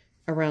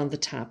around the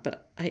top.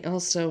 But I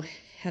also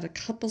had a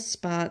couple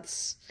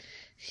spots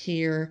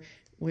here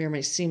where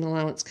my seam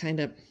allowance kind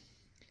of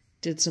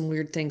did some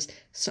weird things.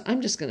 So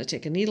I'm just going to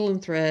take a needle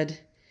and thread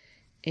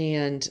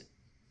and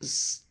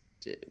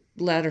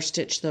ladder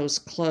stitch those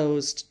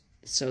closed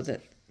so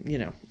that, you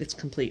know, it's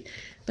complete.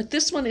 But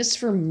this one is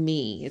for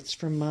me. It's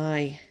for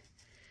my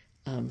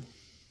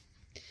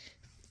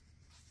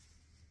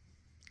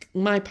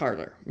my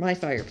parlor, my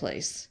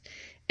fireplace.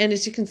 And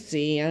as you can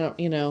see,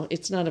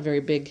 it's not a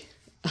very big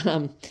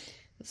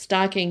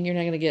stocking. You're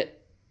not going to get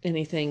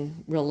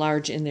anything real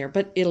large in there,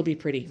 but it'll be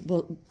pretty.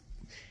 Well,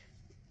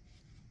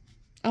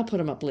 I'll put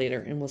them up later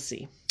and we'll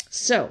see.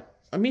 So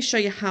let me show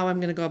you how I'm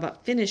going to go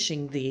about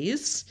finishing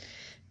these,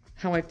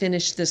 how I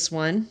finished this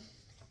one.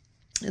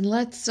 And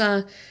let's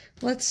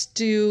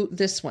do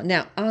this one.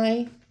 Now,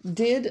 I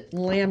did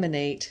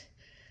laminate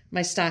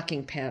my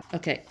stocking pad.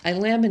 Okay, I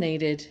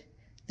laminated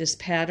this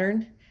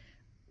pattern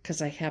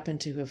because I happen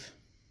to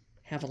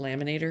have a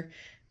laminator.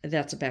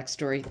 That's a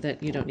backstory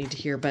that you don't need to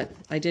hear, but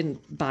I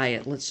didn't buy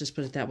it. Let's just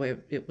put it that way.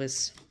 It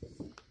was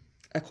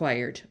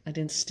acquired. I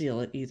didn't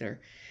steal it either.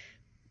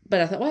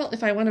 But I thought, well,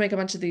 if I want to make a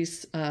bunch of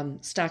these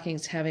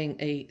stockings, having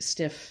a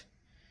stiff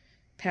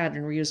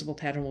pattern, reusable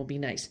pattern will be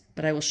nice.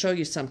 But I will show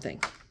you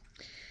something.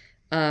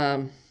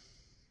 They're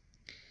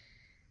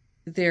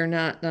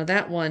not, now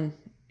that one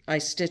I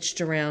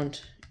stitched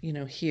around,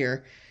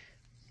 here.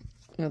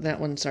 Well, that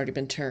one's already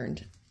been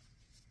turned.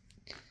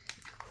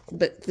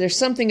 But there's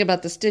something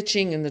about the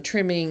stitching and the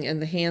trimming and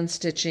the hand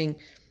stitching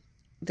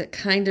that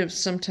kind of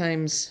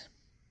sometimes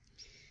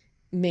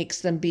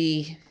makes them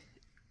be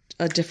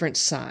a different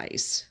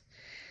size.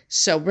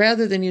 So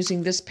rather than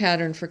using this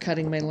pattern for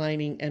cutting my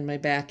lining and my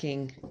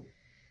backing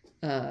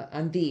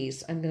on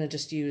these, I'm going to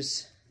just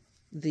use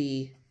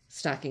the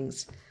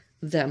stockings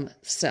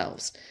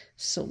themselves.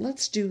 So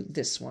let's do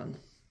this one.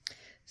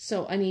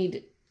 So I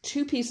need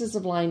 2 pieces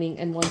of lining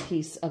and 1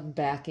 piece of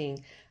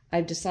backing.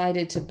 I've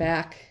decided to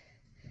back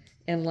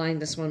and line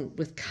this one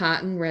with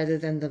cotton rather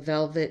than the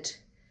velvet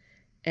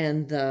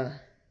and the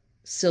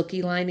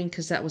silky lining,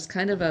 because that was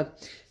kind of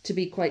to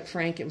be quite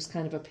frank, it was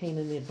kind of a pain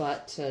in the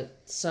butt to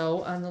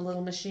sew on the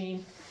little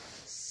machine.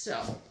 So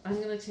I'm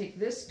going to take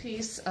this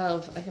piece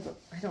of,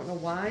 I don't know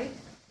why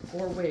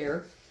or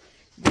where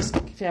this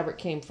fabric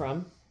came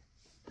from,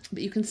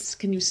 but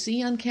can you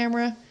see on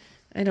camera?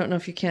 I don't know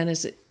if you can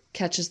as it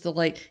catches the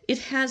light. It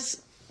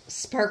has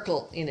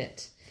sparkle in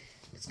it.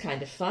 It's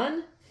kind of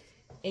fun,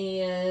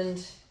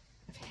 and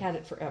I've had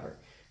it forever.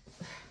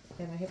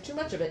 And I have too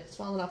much of it. It's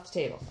falling off the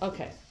table.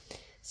 Okay.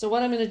 So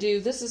what I'm going to do,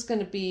 this is going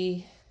to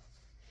be,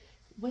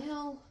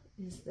 well,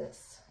 is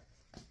this?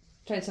 I'm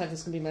trying to decide if this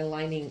is going to be my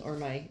lining or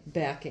my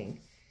backing.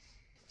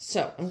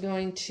 So I'm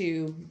going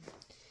to,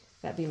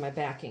 that be my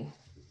backing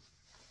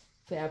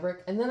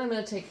fabric. And then I'm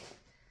going to take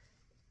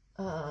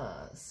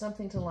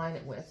something to line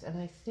it with.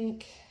 And I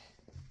think,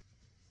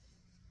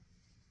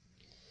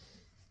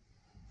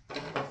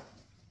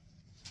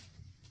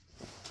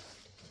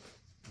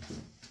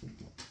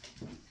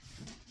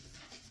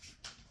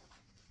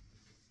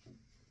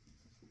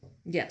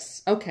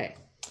 yes, okay.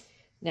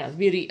 Now, the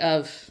beauty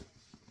of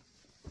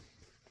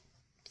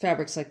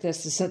fabrics like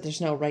this is that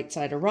there's no right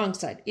side or wrong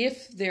side.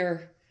 If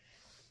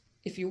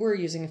you were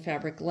using a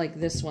fabric like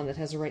this one that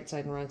has a right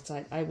side and wrong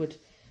side, I would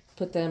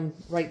put them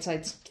right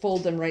sides,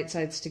 fold them right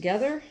sides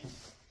together.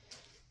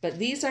 But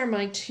these are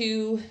my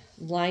 2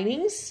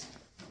 linings,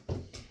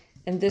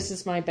 and this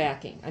is my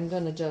backing. I'm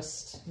going to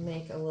just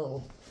make a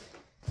little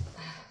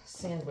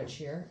sandwich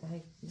here.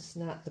 It's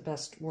not the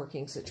best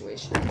working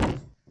situation.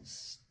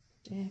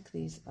 Stack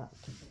these up.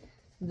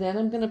 Then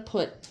I'm going to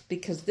put,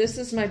 because this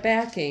is my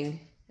backing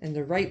and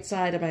the right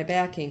side of my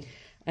backing,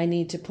 I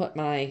need to put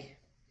my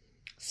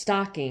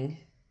stocking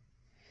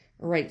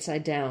right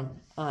side down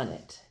on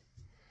it.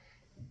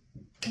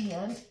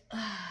 And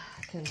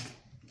I can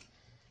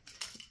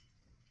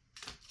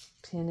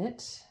pin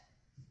it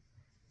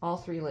all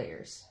 3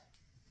 layers.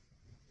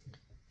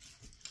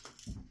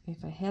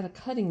 If I had a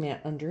cutting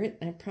mat under it,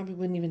 I probably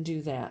wouldn't even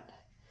do that,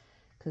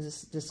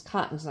 because this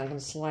cotton's not going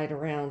to slide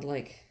around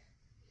like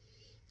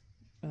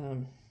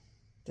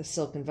the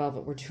silk and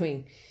velvet we're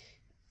doing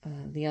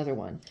the other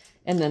one.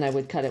 And then I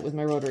would cut it with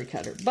my rotary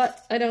cutter.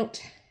 But I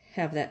don't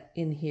have that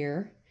in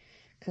here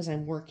because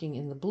I'm working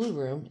in the blue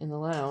room in the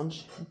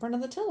lounge in front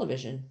of the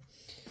television.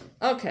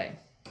 Okay.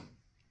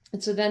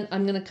 And so then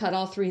I'm going to cut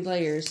all 3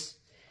 layers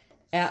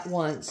at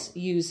once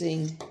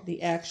using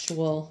the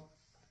actual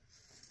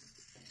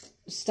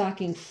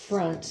stocking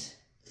front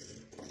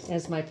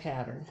as my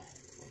pattern.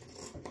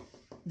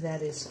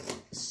 That is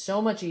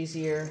so much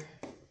easier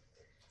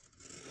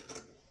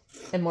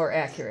and more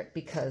accurate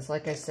because,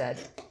 like I said,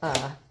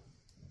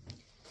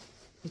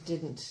 it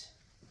didn't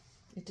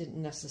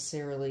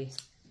necessarily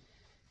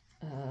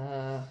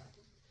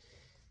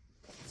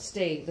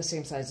stay the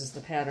same size as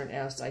the pattern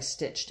as I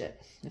stitched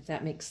it, if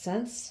that makes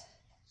sense.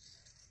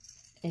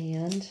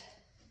 And,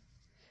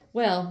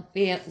 well,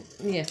 yeah,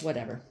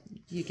 whatever.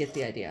 You get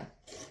the idea.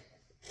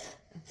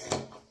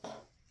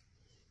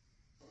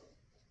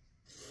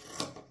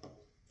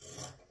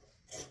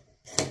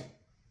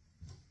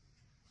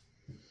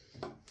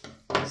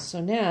 So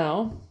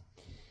now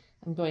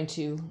I'm going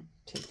to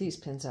take these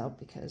pins out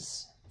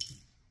because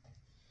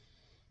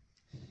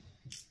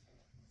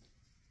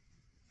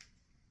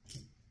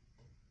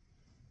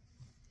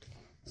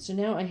so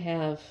now I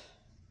have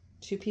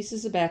two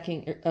pieces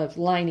of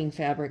lining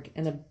fabric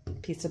and a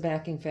piece of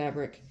backing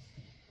fabric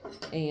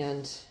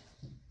and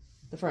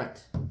the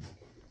front.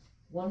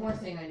 One more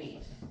thing I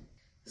need.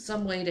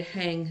 Some way to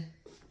hang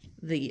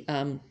the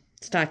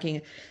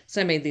stocking.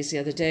 So I made these the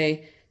other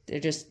day. They're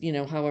just, you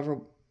know,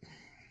 however,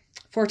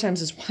 4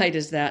 times as wide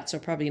as that, so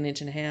probably 1.5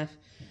 inches.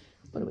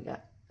 What do we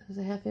got? Is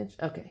it 1/2 inch?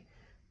 Okay.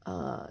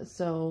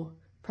 So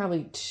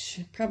probably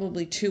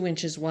 2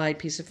 inches wide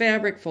piece of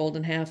fabric, fold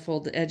in half,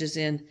 fold the edges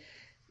in,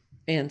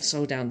 and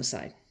sew down the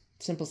side.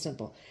 Simple,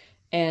 simple.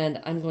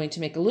 And I'm going to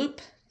make a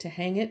loop to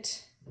hang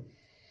it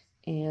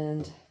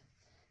and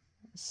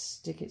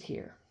stick it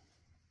here.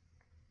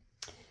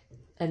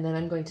 And then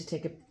I'm going to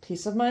take a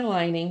piece of my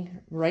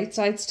lining, right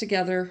sides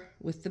together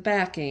with the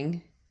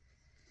backing,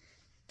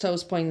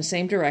 toes pointing the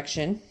same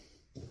direction.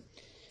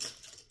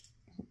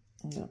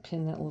 I'm going to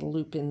pin that little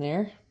loop in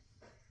there.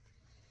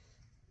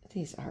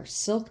 These are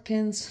silk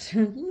pins.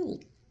 They're a little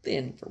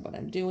thin for what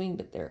I'm doing,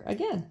 but they're,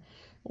 again,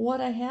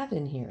 what I have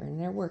in here, and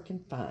they're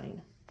working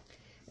fine.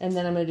 And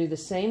then I'm going to do the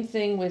same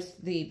thing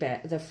with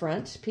the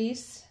front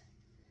piece.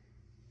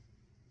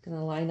 Going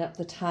to line up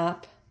the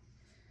top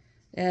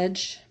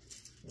edge,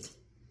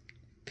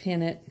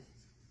 pin it.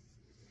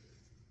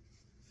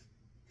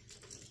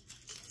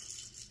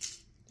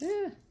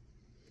 Yeah.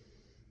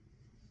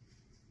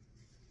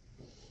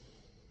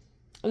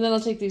 And then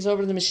I'll take these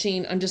over to the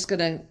machine. I'm just going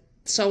to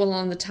sew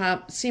along the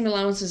top. Seam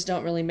allowances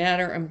don't really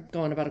matter. I'm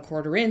going about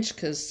 1/4 inch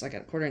because I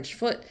got a 1/4 inch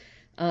foot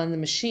on the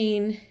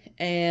machine.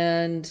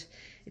 And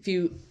if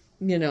you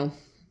know,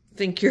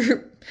 think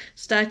your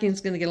stocking's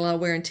going to get a lot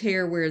of wear and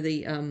tear where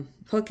the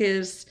hook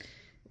is,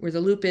 where the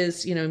loop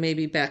is, you know,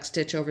 maybe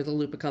backstitch over the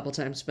loop a couple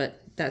times,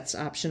 but that's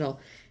optional.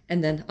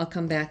 And then I'll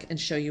come back and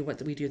show you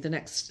what we do the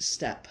next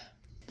step.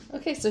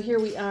 Okay, so here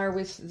we are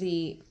with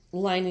the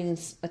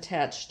linings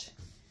attached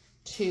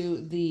to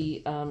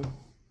the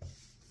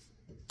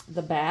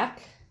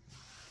back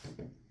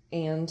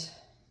and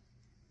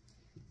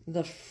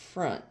the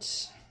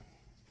front.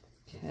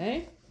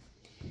 Okay,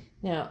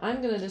 now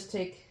I'm going to just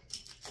take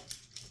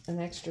an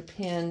extra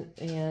pin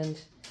and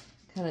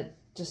kind of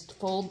just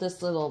fold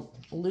this little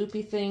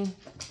loopy thing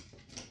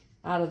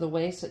out of the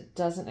way so it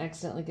doesn't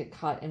accidentally get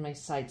caught in my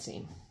side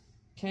seam.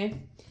 Okay,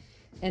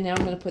 and now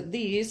I'm going to put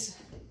these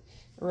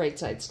right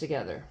sides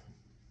together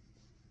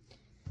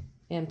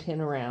and pin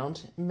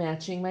around,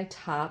 matching my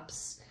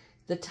tops.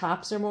 The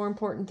tops are more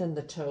important than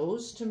the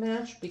toes to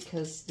match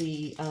because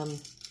the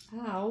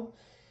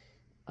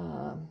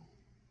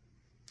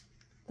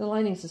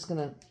lining's just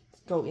going to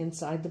go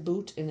inside the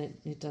boot, and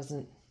it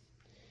doesn't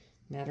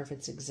matter if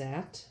it's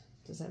exact.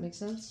 Does that make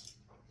sense?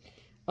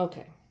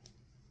 Okay.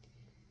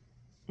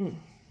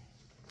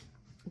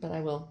 But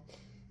I will.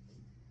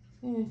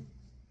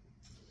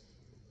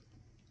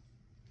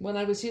 When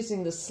I was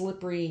using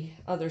the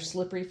other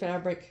slippery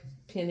fabric,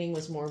 pinning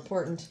was more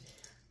important.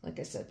 Like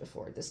I said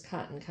before, this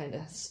cotton kind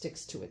of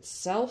sticks to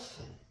itself,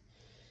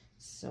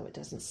 so it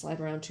doesn't slide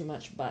around too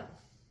much, but,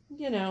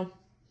 you know,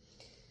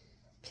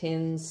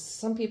 pins.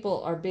 Some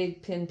people are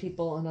big pin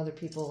people, and other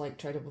people like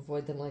try to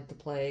avoid them like the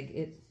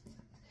plague.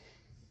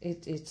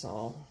 It's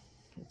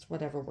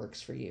whatever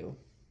works for you.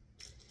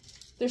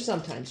 There's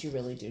sometimes you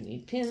really do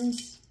need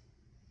pins,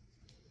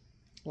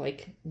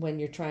 like when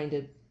you're trying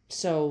to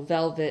sew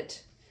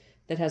velvet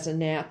that has a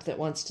nap that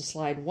wants to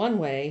slide one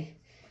way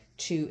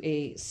to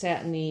a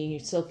satiny,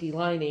 silky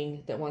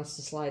lining that wants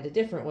to slide a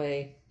different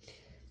way.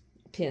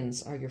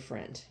 Pins are your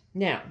friend.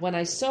 Now, when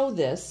I sew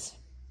this,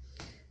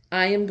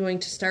 I am going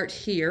to start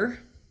here,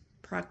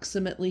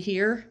 approximately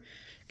here.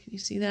 Can you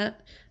see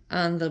that?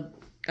 On the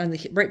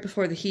right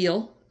before the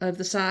heel of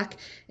the sock,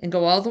 and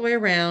go all the way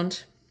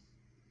around.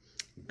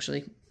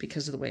 Actually,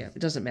 because of the way it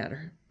doesn't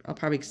matter. I'll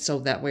probably sew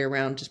that way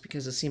around just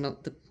because the seam,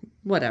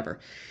 whatever.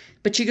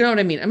 But you know what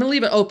I mean. I'm going to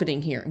leave an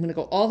opening here. I'm going to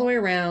go all the way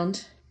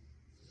around,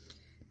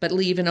 but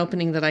leave an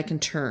opening that I can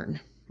turn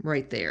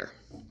right there.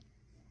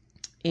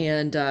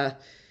 And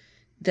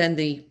then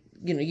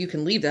you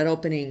can leave that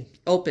opening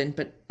open,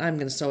 but I'm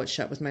going to sew it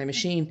shut with my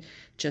machine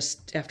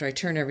just after I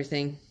turn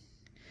everything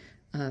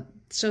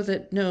so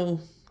that no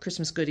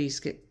Christmas goodies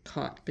get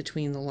caught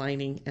between the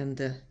lining and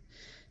the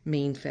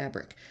main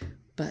fabric.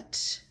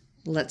 But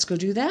let's go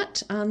do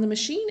that on the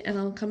machine, and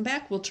I'll come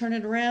back. We'll turn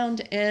it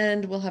around,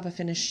 and we'll have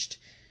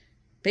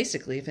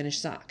basically a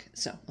finished sock.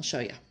 So I'll show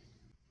you.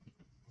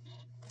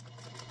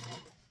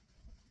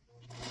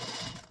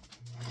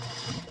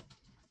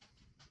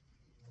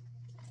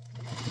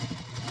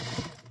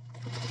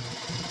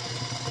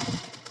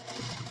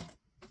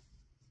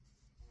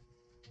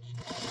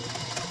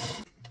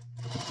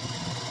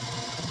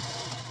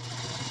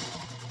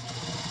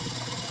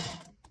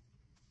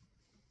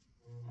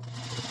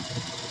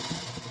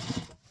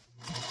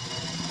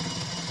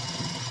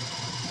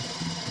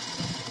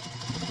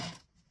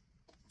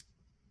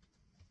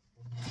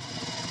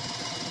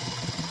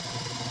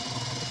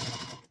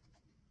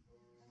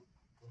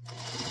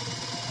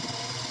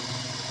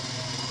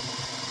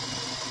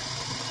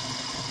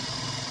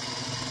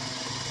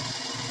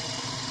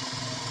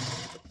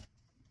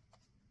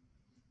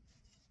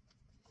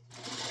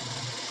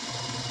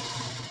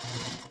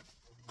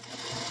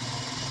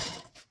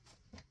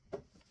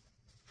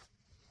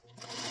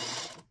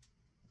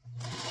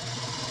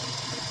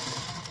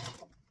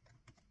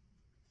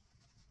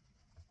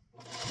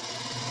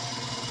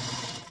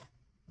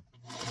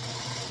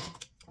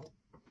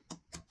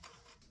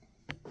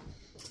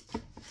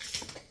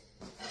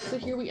 So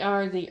here we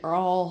are. They are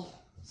all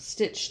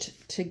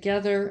stitched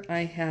together.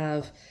 I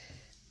have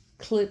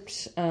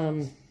clipped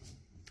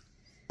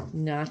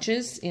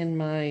notches in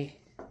my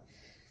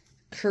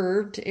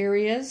curved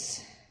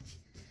areas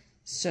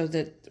so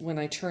that when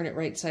I turn it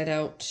right side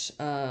out,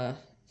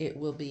 it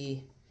will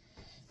be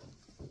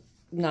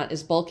not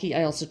as bulky.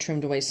 I also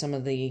trimmed away some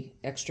of the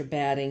extra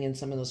batting in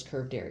some of those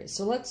curved areas.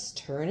 So let's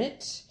turn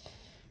it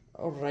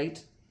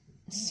right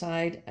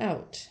side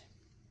out.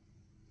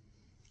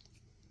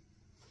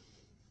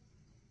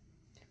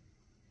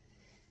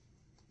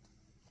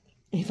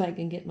 If I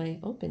can get my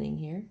opening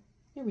here.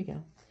 Here we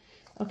go.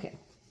 Okay.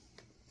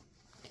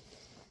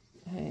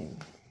 I'm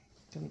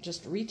going to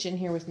just reach in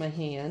here with my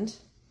hand.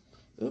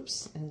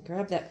 Oops. And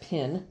grab that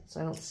pin so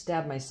I don't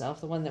stab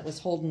myself. The one that was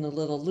holding the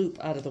little loop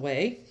out of the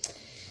way.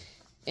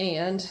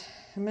 And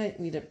I might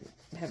need to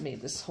have made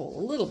this hole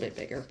a little bit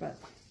bigger, but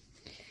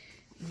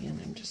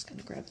and I'm just going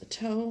to grab the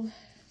toe.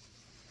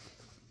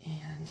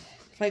 And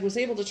if I was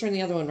able to turn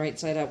the other one right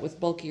side out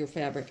with bulkier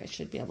fabric, I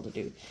should be able to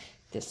do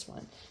this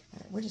one. All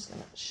right, we're just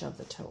going to shove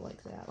the toe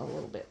like that a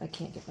little bit. I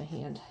can't get my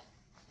hand.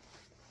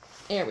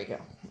 There we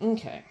go.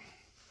 Okay.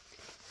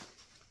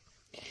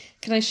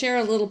 Can I share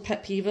a little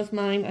pet peeve of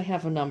mine? I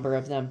have a number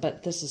of them,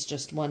 but this is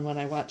just one when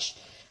I watch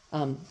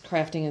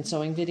crafting and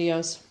sewing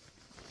videos.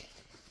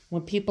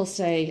 When people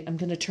say, I'm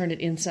going to turn it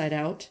inside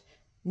out,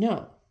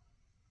 no.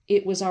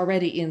 It was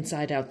already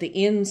inside out.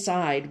 The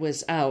inside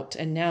was out,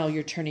 and now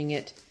you're turning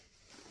it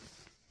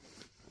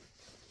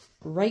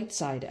right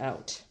side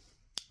out.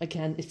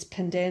 Again, it's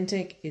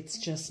pedantic. It's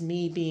just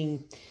me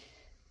being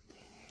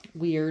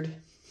weird.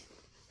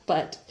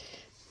 But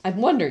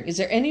I'm wondering, is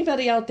there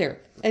anybody out there,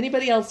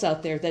 anybody else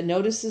out there that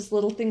notices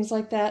little things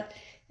like that,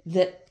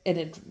 and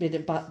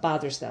it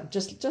bothers them?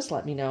 Just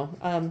let me know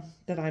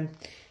that I'm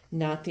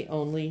not the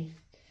only.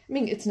 I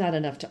mean, it's not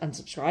enough to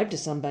unsubscribe to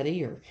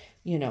somebody or,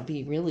 you know,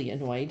 be really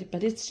annoyed,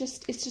 but it's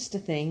just a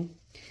thing.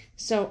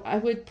 So I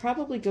would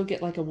probably go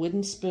get like a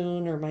wooden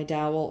spoon or my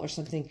dowel or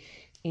something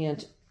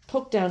and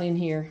poke down in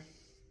here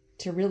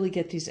to really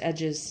get these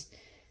edges,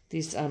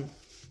 these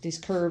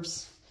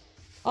curves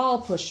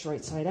all pushed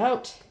right side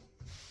out.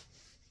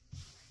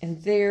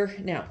 And there,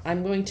 now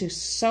I'm going to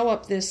sew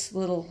up this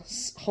little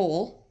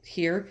hole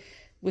here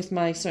with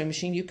my sewing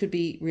machine. You could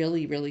be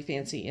really, really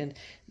fancy and,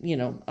 you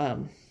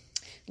know,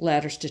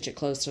 ladder stitch it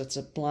closed so it's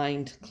a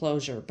blind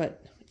closure,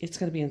 but it's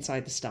going to be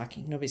inside the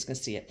stocking. Nobody's going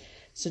to see it.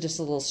 So just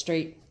a little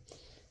straight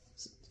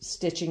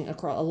stitching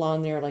across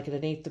along there like at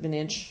 1/8 of an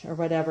inch or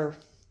whatever.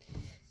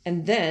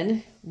 And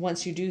then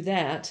once you do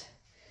that,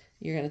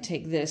 you're going to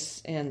take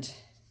this and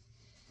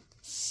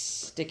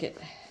stick it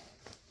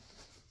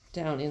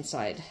down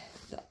inside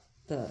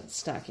the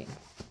stocking.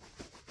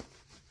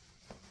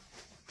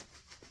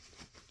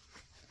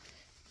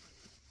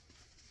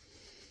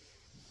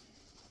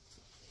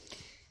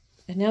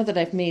 And now that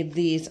I've made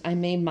these, I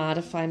may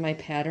modify my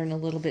pattern a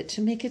little bit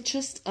to make it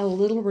just a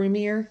little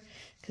roomier,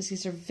 because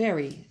these are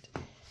very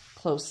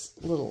close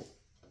little,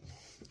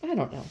 I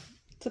don't know.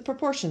 The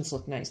proportions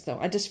look nice though.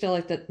 I just feel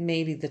like that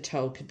maybe the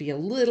toe could be a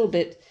little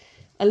bit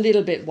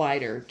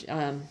wider.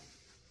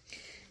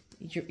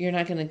 You're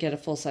not going to get a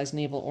full-size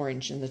navel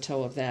orange in the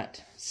toe of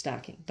that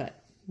stocking,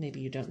 but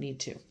maybe you don't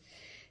need to.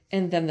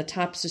 And then the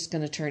top's just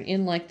going to turn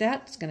in like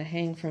that. It's going to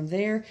hang from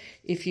there.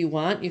 If you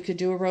want, you could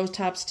do a rose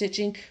top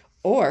stitching.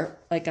 Or,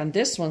 like on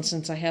this one,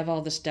 since I have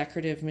all this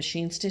decorative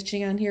machine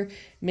stitching on here,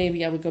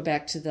 maybe I would go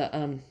back to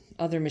the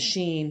other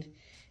machine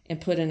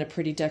and put in a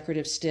pretty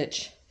decorative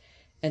stitch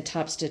and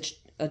top stitch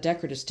a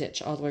decorative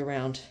stitch all the way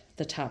around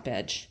the top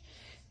edge.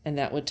 And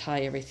that would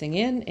tie everything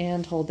in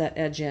and hold that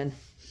edge in.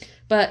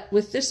 But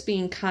with this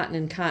being cotton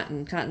and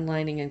cotton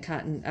lining and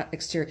cotton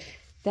exterior,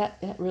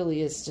 that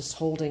really is just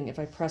holding, if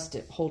I pressed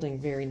it, holding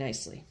very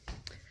nicely.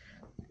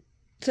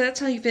 So that's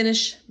how you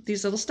finish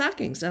these little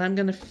stockings. And I'm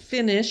going to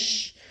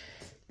finish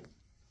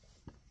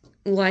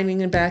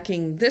lining and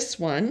backing this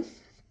one,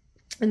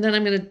 and then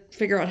I'm going to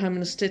figure out how I'm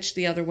going to stitch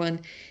the other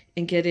one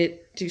and get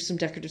it, do some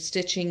decorative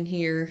stitching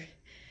here,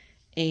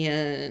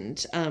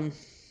 and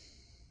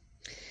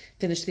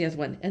finish the other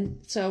one. And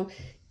so,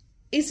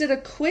 is it a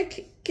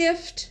quick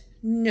gift?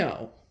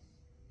 No,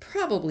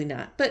 probably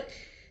not. But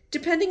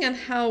depending on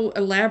how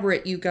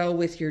elaborate you go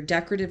with your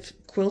decorative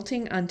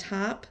quilting on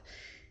top,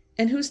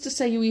 and who's to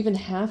say you even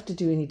have to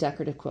do any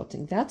decorative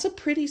quilting? That's a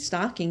pretty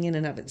stocking in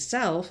and of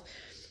itself.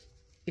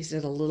 Is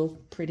it a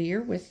little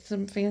prettier with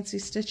some fancy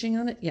stitching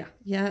on it?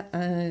 Yeah,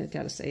 I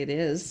gotta say it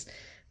is.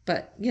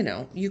 But, you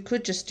know, you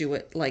could just do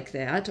it like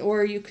that,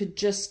 or you could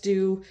just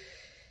do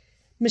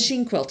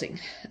machine quilting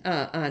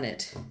on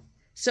it.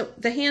 So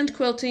the hand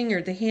quilting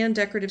or the hand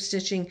decorative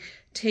stitching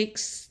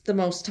takes the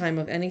most time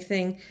of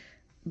anything,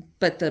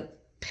 but the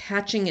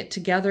patching it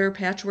together,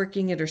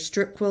 patchworking it, or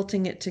strip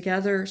quilting it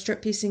together,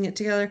 strip piecing it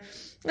together,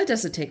 that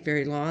doesn't take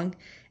very long.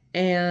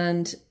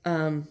 And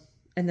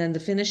then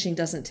the finishing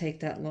doesn't take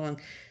that long.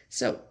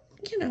 So,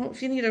 you know,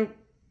 if you need a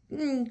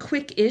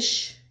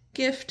quick-ish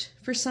gift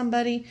for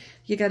somebody,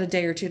 you got a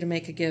day or two to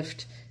make a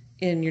gift,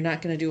 and you're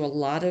not going to do a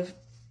lot of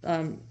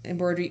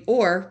embroidery,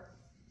 or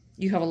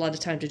you have a lot of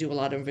time to do a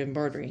lot of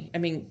embroidery. I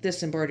mean,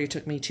 this embroidery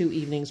took me 2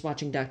 evenings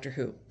watching Doctor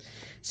Who.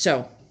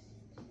 So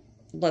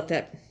let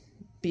that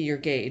be your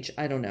gauge.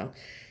 I don't know.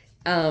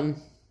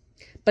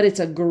 But it's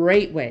a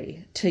great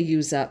way to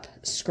use up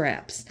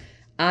scraps.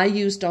 I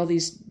used all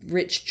these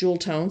rich jewel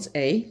tones,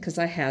 A, because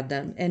I had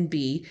them, and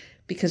B,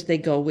 because they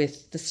go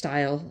with the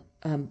style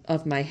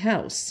of my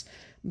house.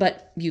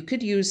 But you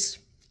could use,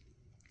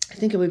 I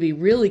think it would be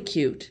really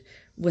cute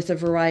with a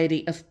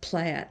variety of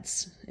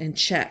plaids and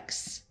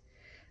checks.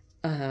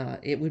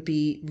 It would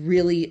be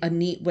really a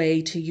neat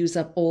way to use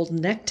up old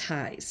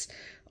neckties.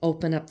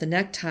 Open up the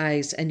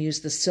neckties and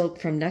use the silk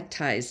from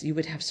neckties. You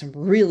would have some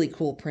really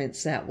cool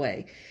prints that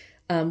way.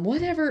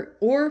 Whatever,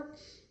 or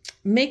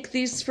make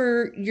these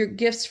for your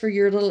gifts for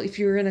your little, if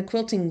you're in a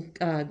quilting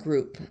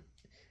group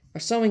or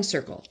sewing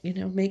circle, you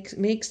know,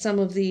 make some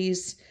of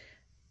these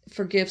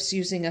for gifts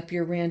using up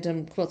your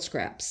random quilt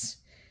scraps.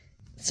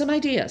 Some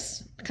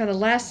ideas, kind of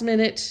last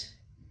minute,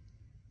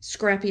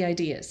 scrappy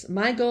ideas.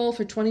 My goal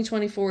for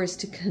 2024 is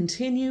to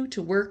continue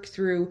to work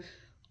through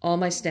all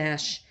my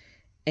stash,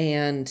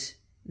 and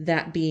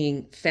that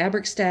being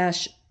fabric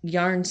stash,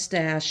 yarn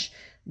stash,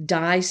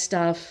 dye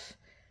stuff,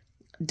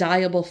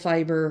 dyeable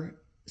fiber,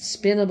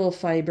 spinnable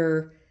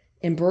fiber,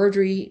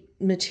 embroidery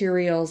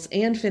materials,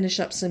 and finish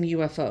up some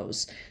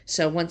UFOs.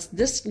 So once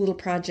this little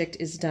project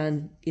is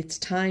done, it's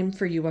time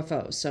for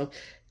UFOs. So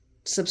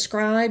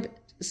subscribe,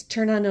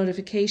 turn on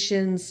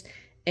notifications,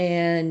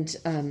 and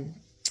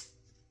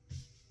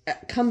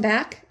come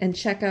back and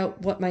check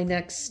out what my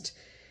next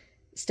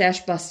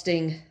stash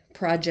busting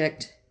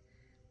project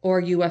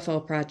or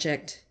UFO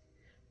project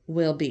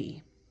will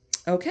be.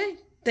 Okay,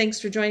 thanks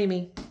for joining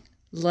me.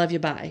 Love you,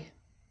 bye.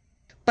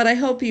 But I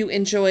hope you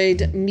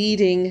enjoyed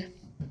meeting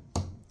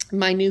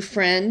my new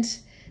friend.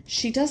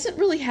 She doesn't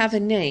really have a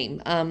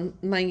name.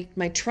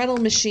 My treadle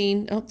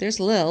machine, oh, there's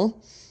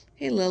Lil.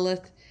 Hey,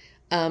 Lilith.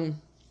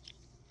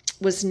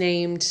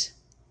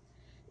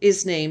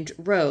 Is named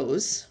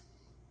Rose.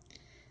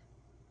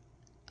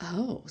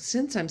 Oh,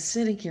 since I'm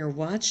sitting here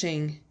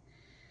watching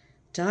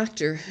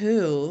Doctor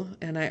Who,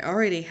 and I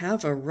already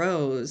have a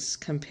Rose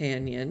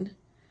companion,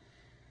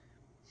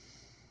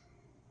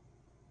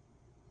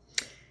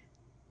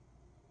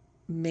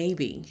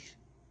 maybe.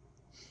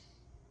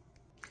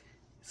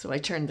 So I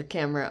turned the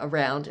camera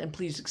around, and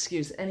please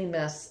excuse any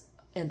mess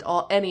and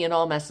all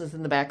messes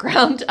in the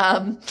background,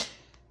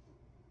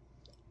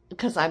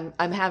 because I'm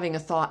having a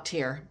thought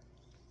here.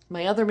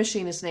 My other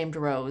machine is named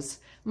Rose.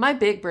 My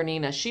big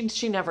Bernina,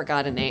 she never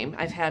got a name.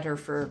 I've had her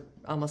for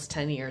almost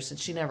 10 years, and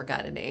she never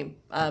got a name.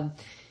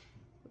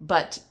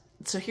 But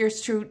so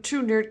here's true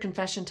nerd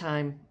confession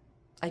time.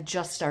 I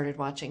just started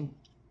watching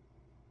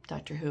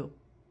Doctor Who,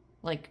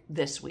 like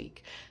this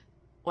week.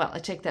 Well, I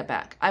take that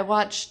back. I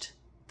watched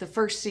the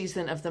first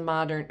season of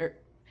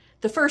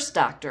the first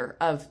Doctor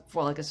of,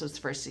 well, I guess it was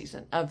the first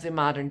season of the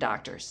Modern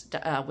Doctors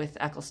with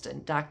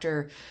Eccleston.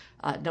 Doctor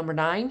number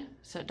 9.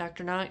 Is that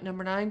Doctor 9?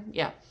 Number 9?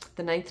 Yeah,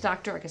 the 9th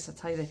Doctor. I guess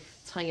that's how you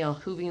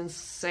Whovians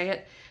say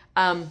it.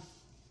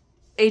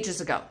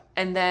 Ages ago,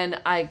 and then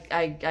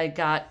I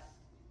got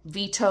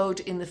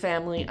vetoed in the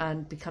family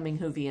on becoming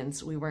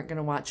Whovians. We weren't going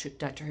to watch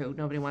Doctor Who.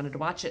 Nobody wanted to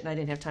watch it, and I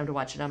didn't have time to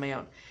watch it on my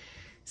own.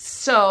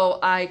 So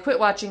I quit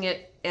watching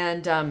it,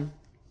 and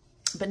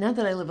but now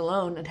that I live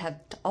alone and have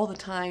all the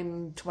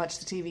time to watch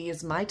the TV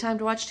is my time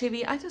to watch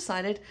TV, I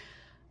decided,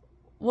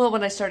 well,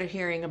 when I started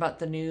hearing about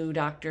the new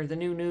Doctor,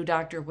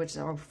 which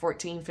is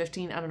 14,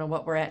 15, I don't know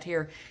what we're at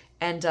here,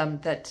 and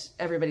that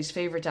everybody's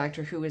favorite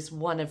Doctor, who is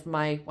one of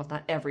my, well,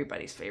 not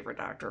everybody's favorite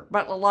Doctor,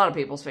 but a lot of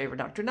people's favorite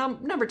Doctor,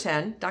 number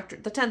 10,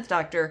 the 10th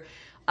Doctor,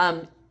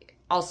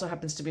 also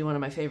happens to be one of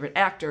my favorite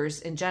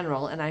actors in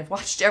general, and I've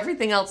watched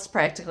everything else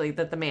practically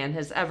that the man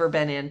has ever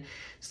been in.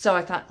 So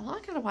I thought, well, I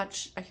gotta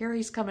watch. I hear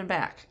he's coming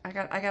back. I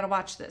gotta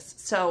watch this.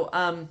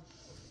 So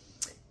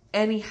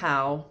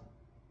anyhow,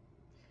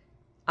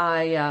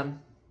 I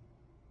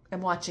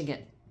am watching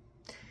it,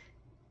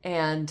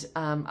 and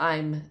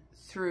I'm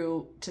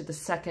through to the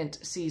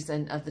 2nd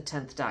season of the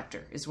 10th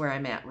Doctor is where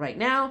I'm at right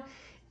now,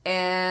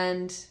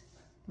 and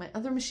my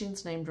other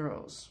machine's named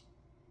Rose.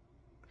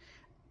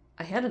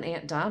 I had an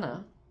Aunt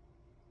Donna.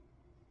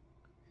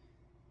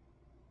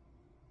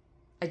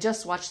 I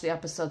just watched the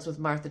episodes with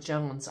Martha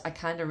Jones. I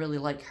kind of really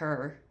like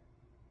her.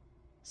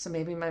 So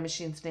maybe my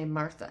machine's named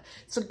Martha.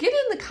 So get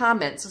in the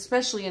comments,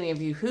 especially any of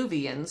you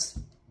Whovians.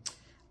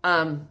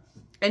 And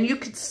you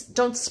could,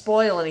 don't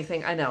spoil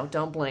anything. I know,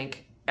 don't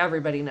blink.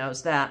 Everybody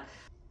knows that.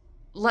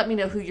 Let me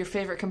know who your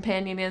favorite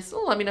companion is.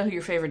 Let me know who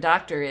your favorite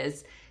Doctor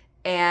is.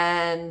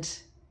 And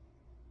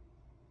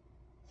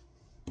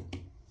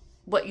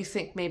what you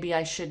think maybe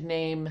I should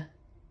name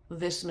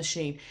this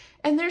machine.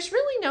 And there's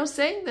really no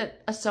saying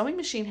that a sewing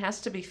machine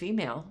has to be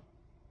female.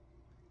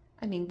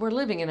 I mean, we're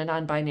living in a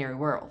non-binary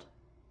world,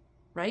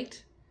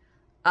 right?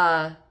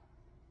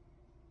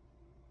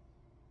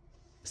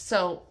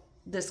 So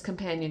this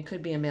companion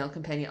could be a male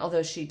companion,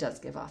 although she does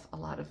give off a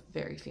lot of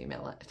very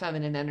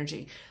feminine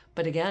energy.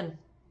 But again,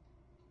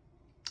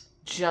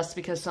 just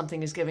because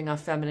something is giving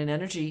off feminine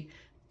energy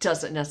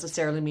doesn't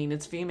necessarily mean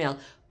it's female.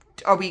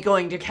 are we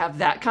going to have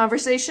that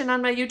conversation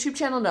on my YouTube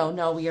channel?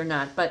 No, we are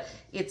not. But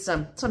it's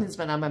something's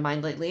been on my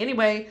mind lately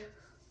anyway.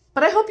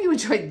 But I hope you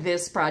enjoyed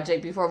this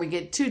project before we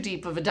get too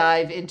deep of a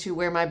dive into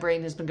where my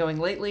brain has been going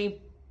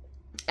lately.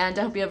 And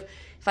I hope you have,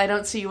 if I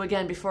don't see you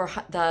again before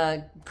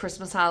the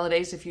Christmas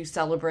holidays, if you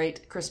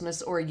celebrate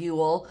Christmas or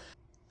Yule,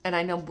 and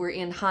I know we're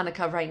in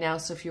Hanukkah right now,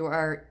 so if you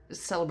are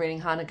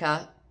celebrating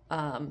Hanukkah,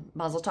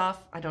 Mazel Tov,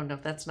 I don't know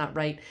if that's not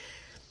right.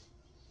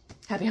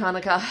 Happy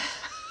Hanukkah.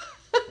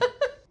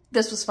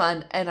 This was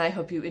fun, and I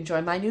hope you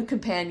enjoy my new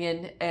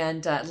companion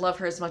and love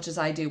her as much as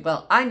I do.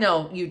 Well, I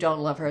know you don't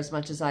love her as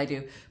much as I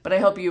do, but I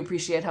hope you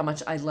appreciate how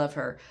much I love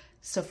her.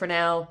 So for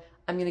now,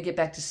 I'm going to get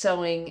back to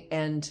sewing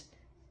and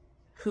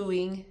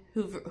hooving,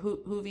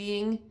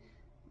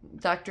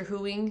 Dr.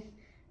 Hooing,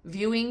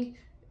 viewing,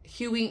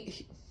 hue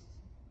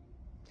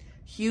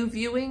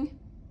viewing.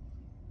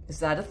 Is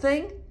that a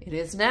thing? It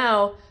is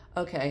now.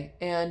 Okay,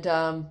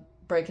 and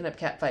breaking up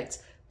cat fights.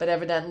 But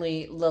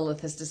evidently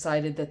Lilith has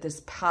decided that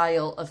this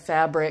pile of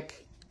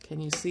fabric, can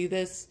you see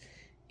this,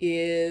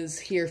 is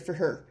here for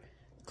her.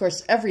 Of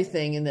course,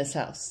 everything in this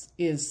house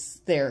is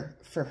there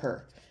for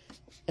her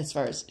as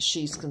far as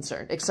she's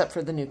concerned, except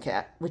for the new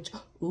cat, which,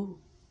 ooh,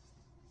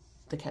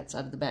 the cat's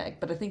out of the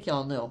bag. But I think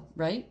y'all know,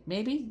 right?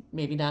 Maybe,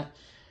 maybe not.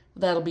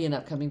 That'll be an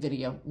upcoming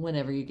video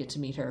whenever you get to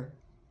meet her.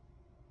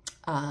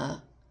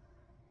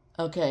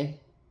 Okay.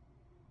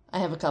 I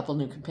have a couple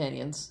new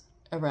companions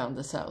around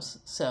this house,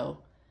 so...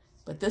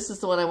 But this is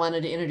the one I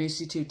wanted to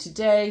introduce you to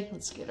today.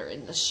 Let's get her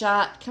in the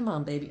shot. Come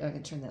on, baby. I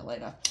can turn that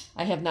light off.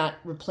 I have not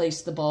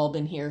replaced the bulb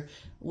in here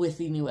with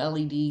the new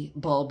LED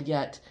bulb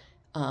yet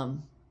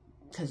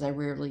because I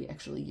rarely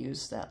actually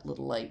use that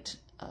little light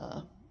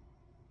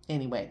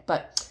anyway.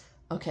 But,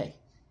 okay.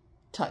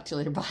 Talk to you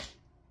later. Bye.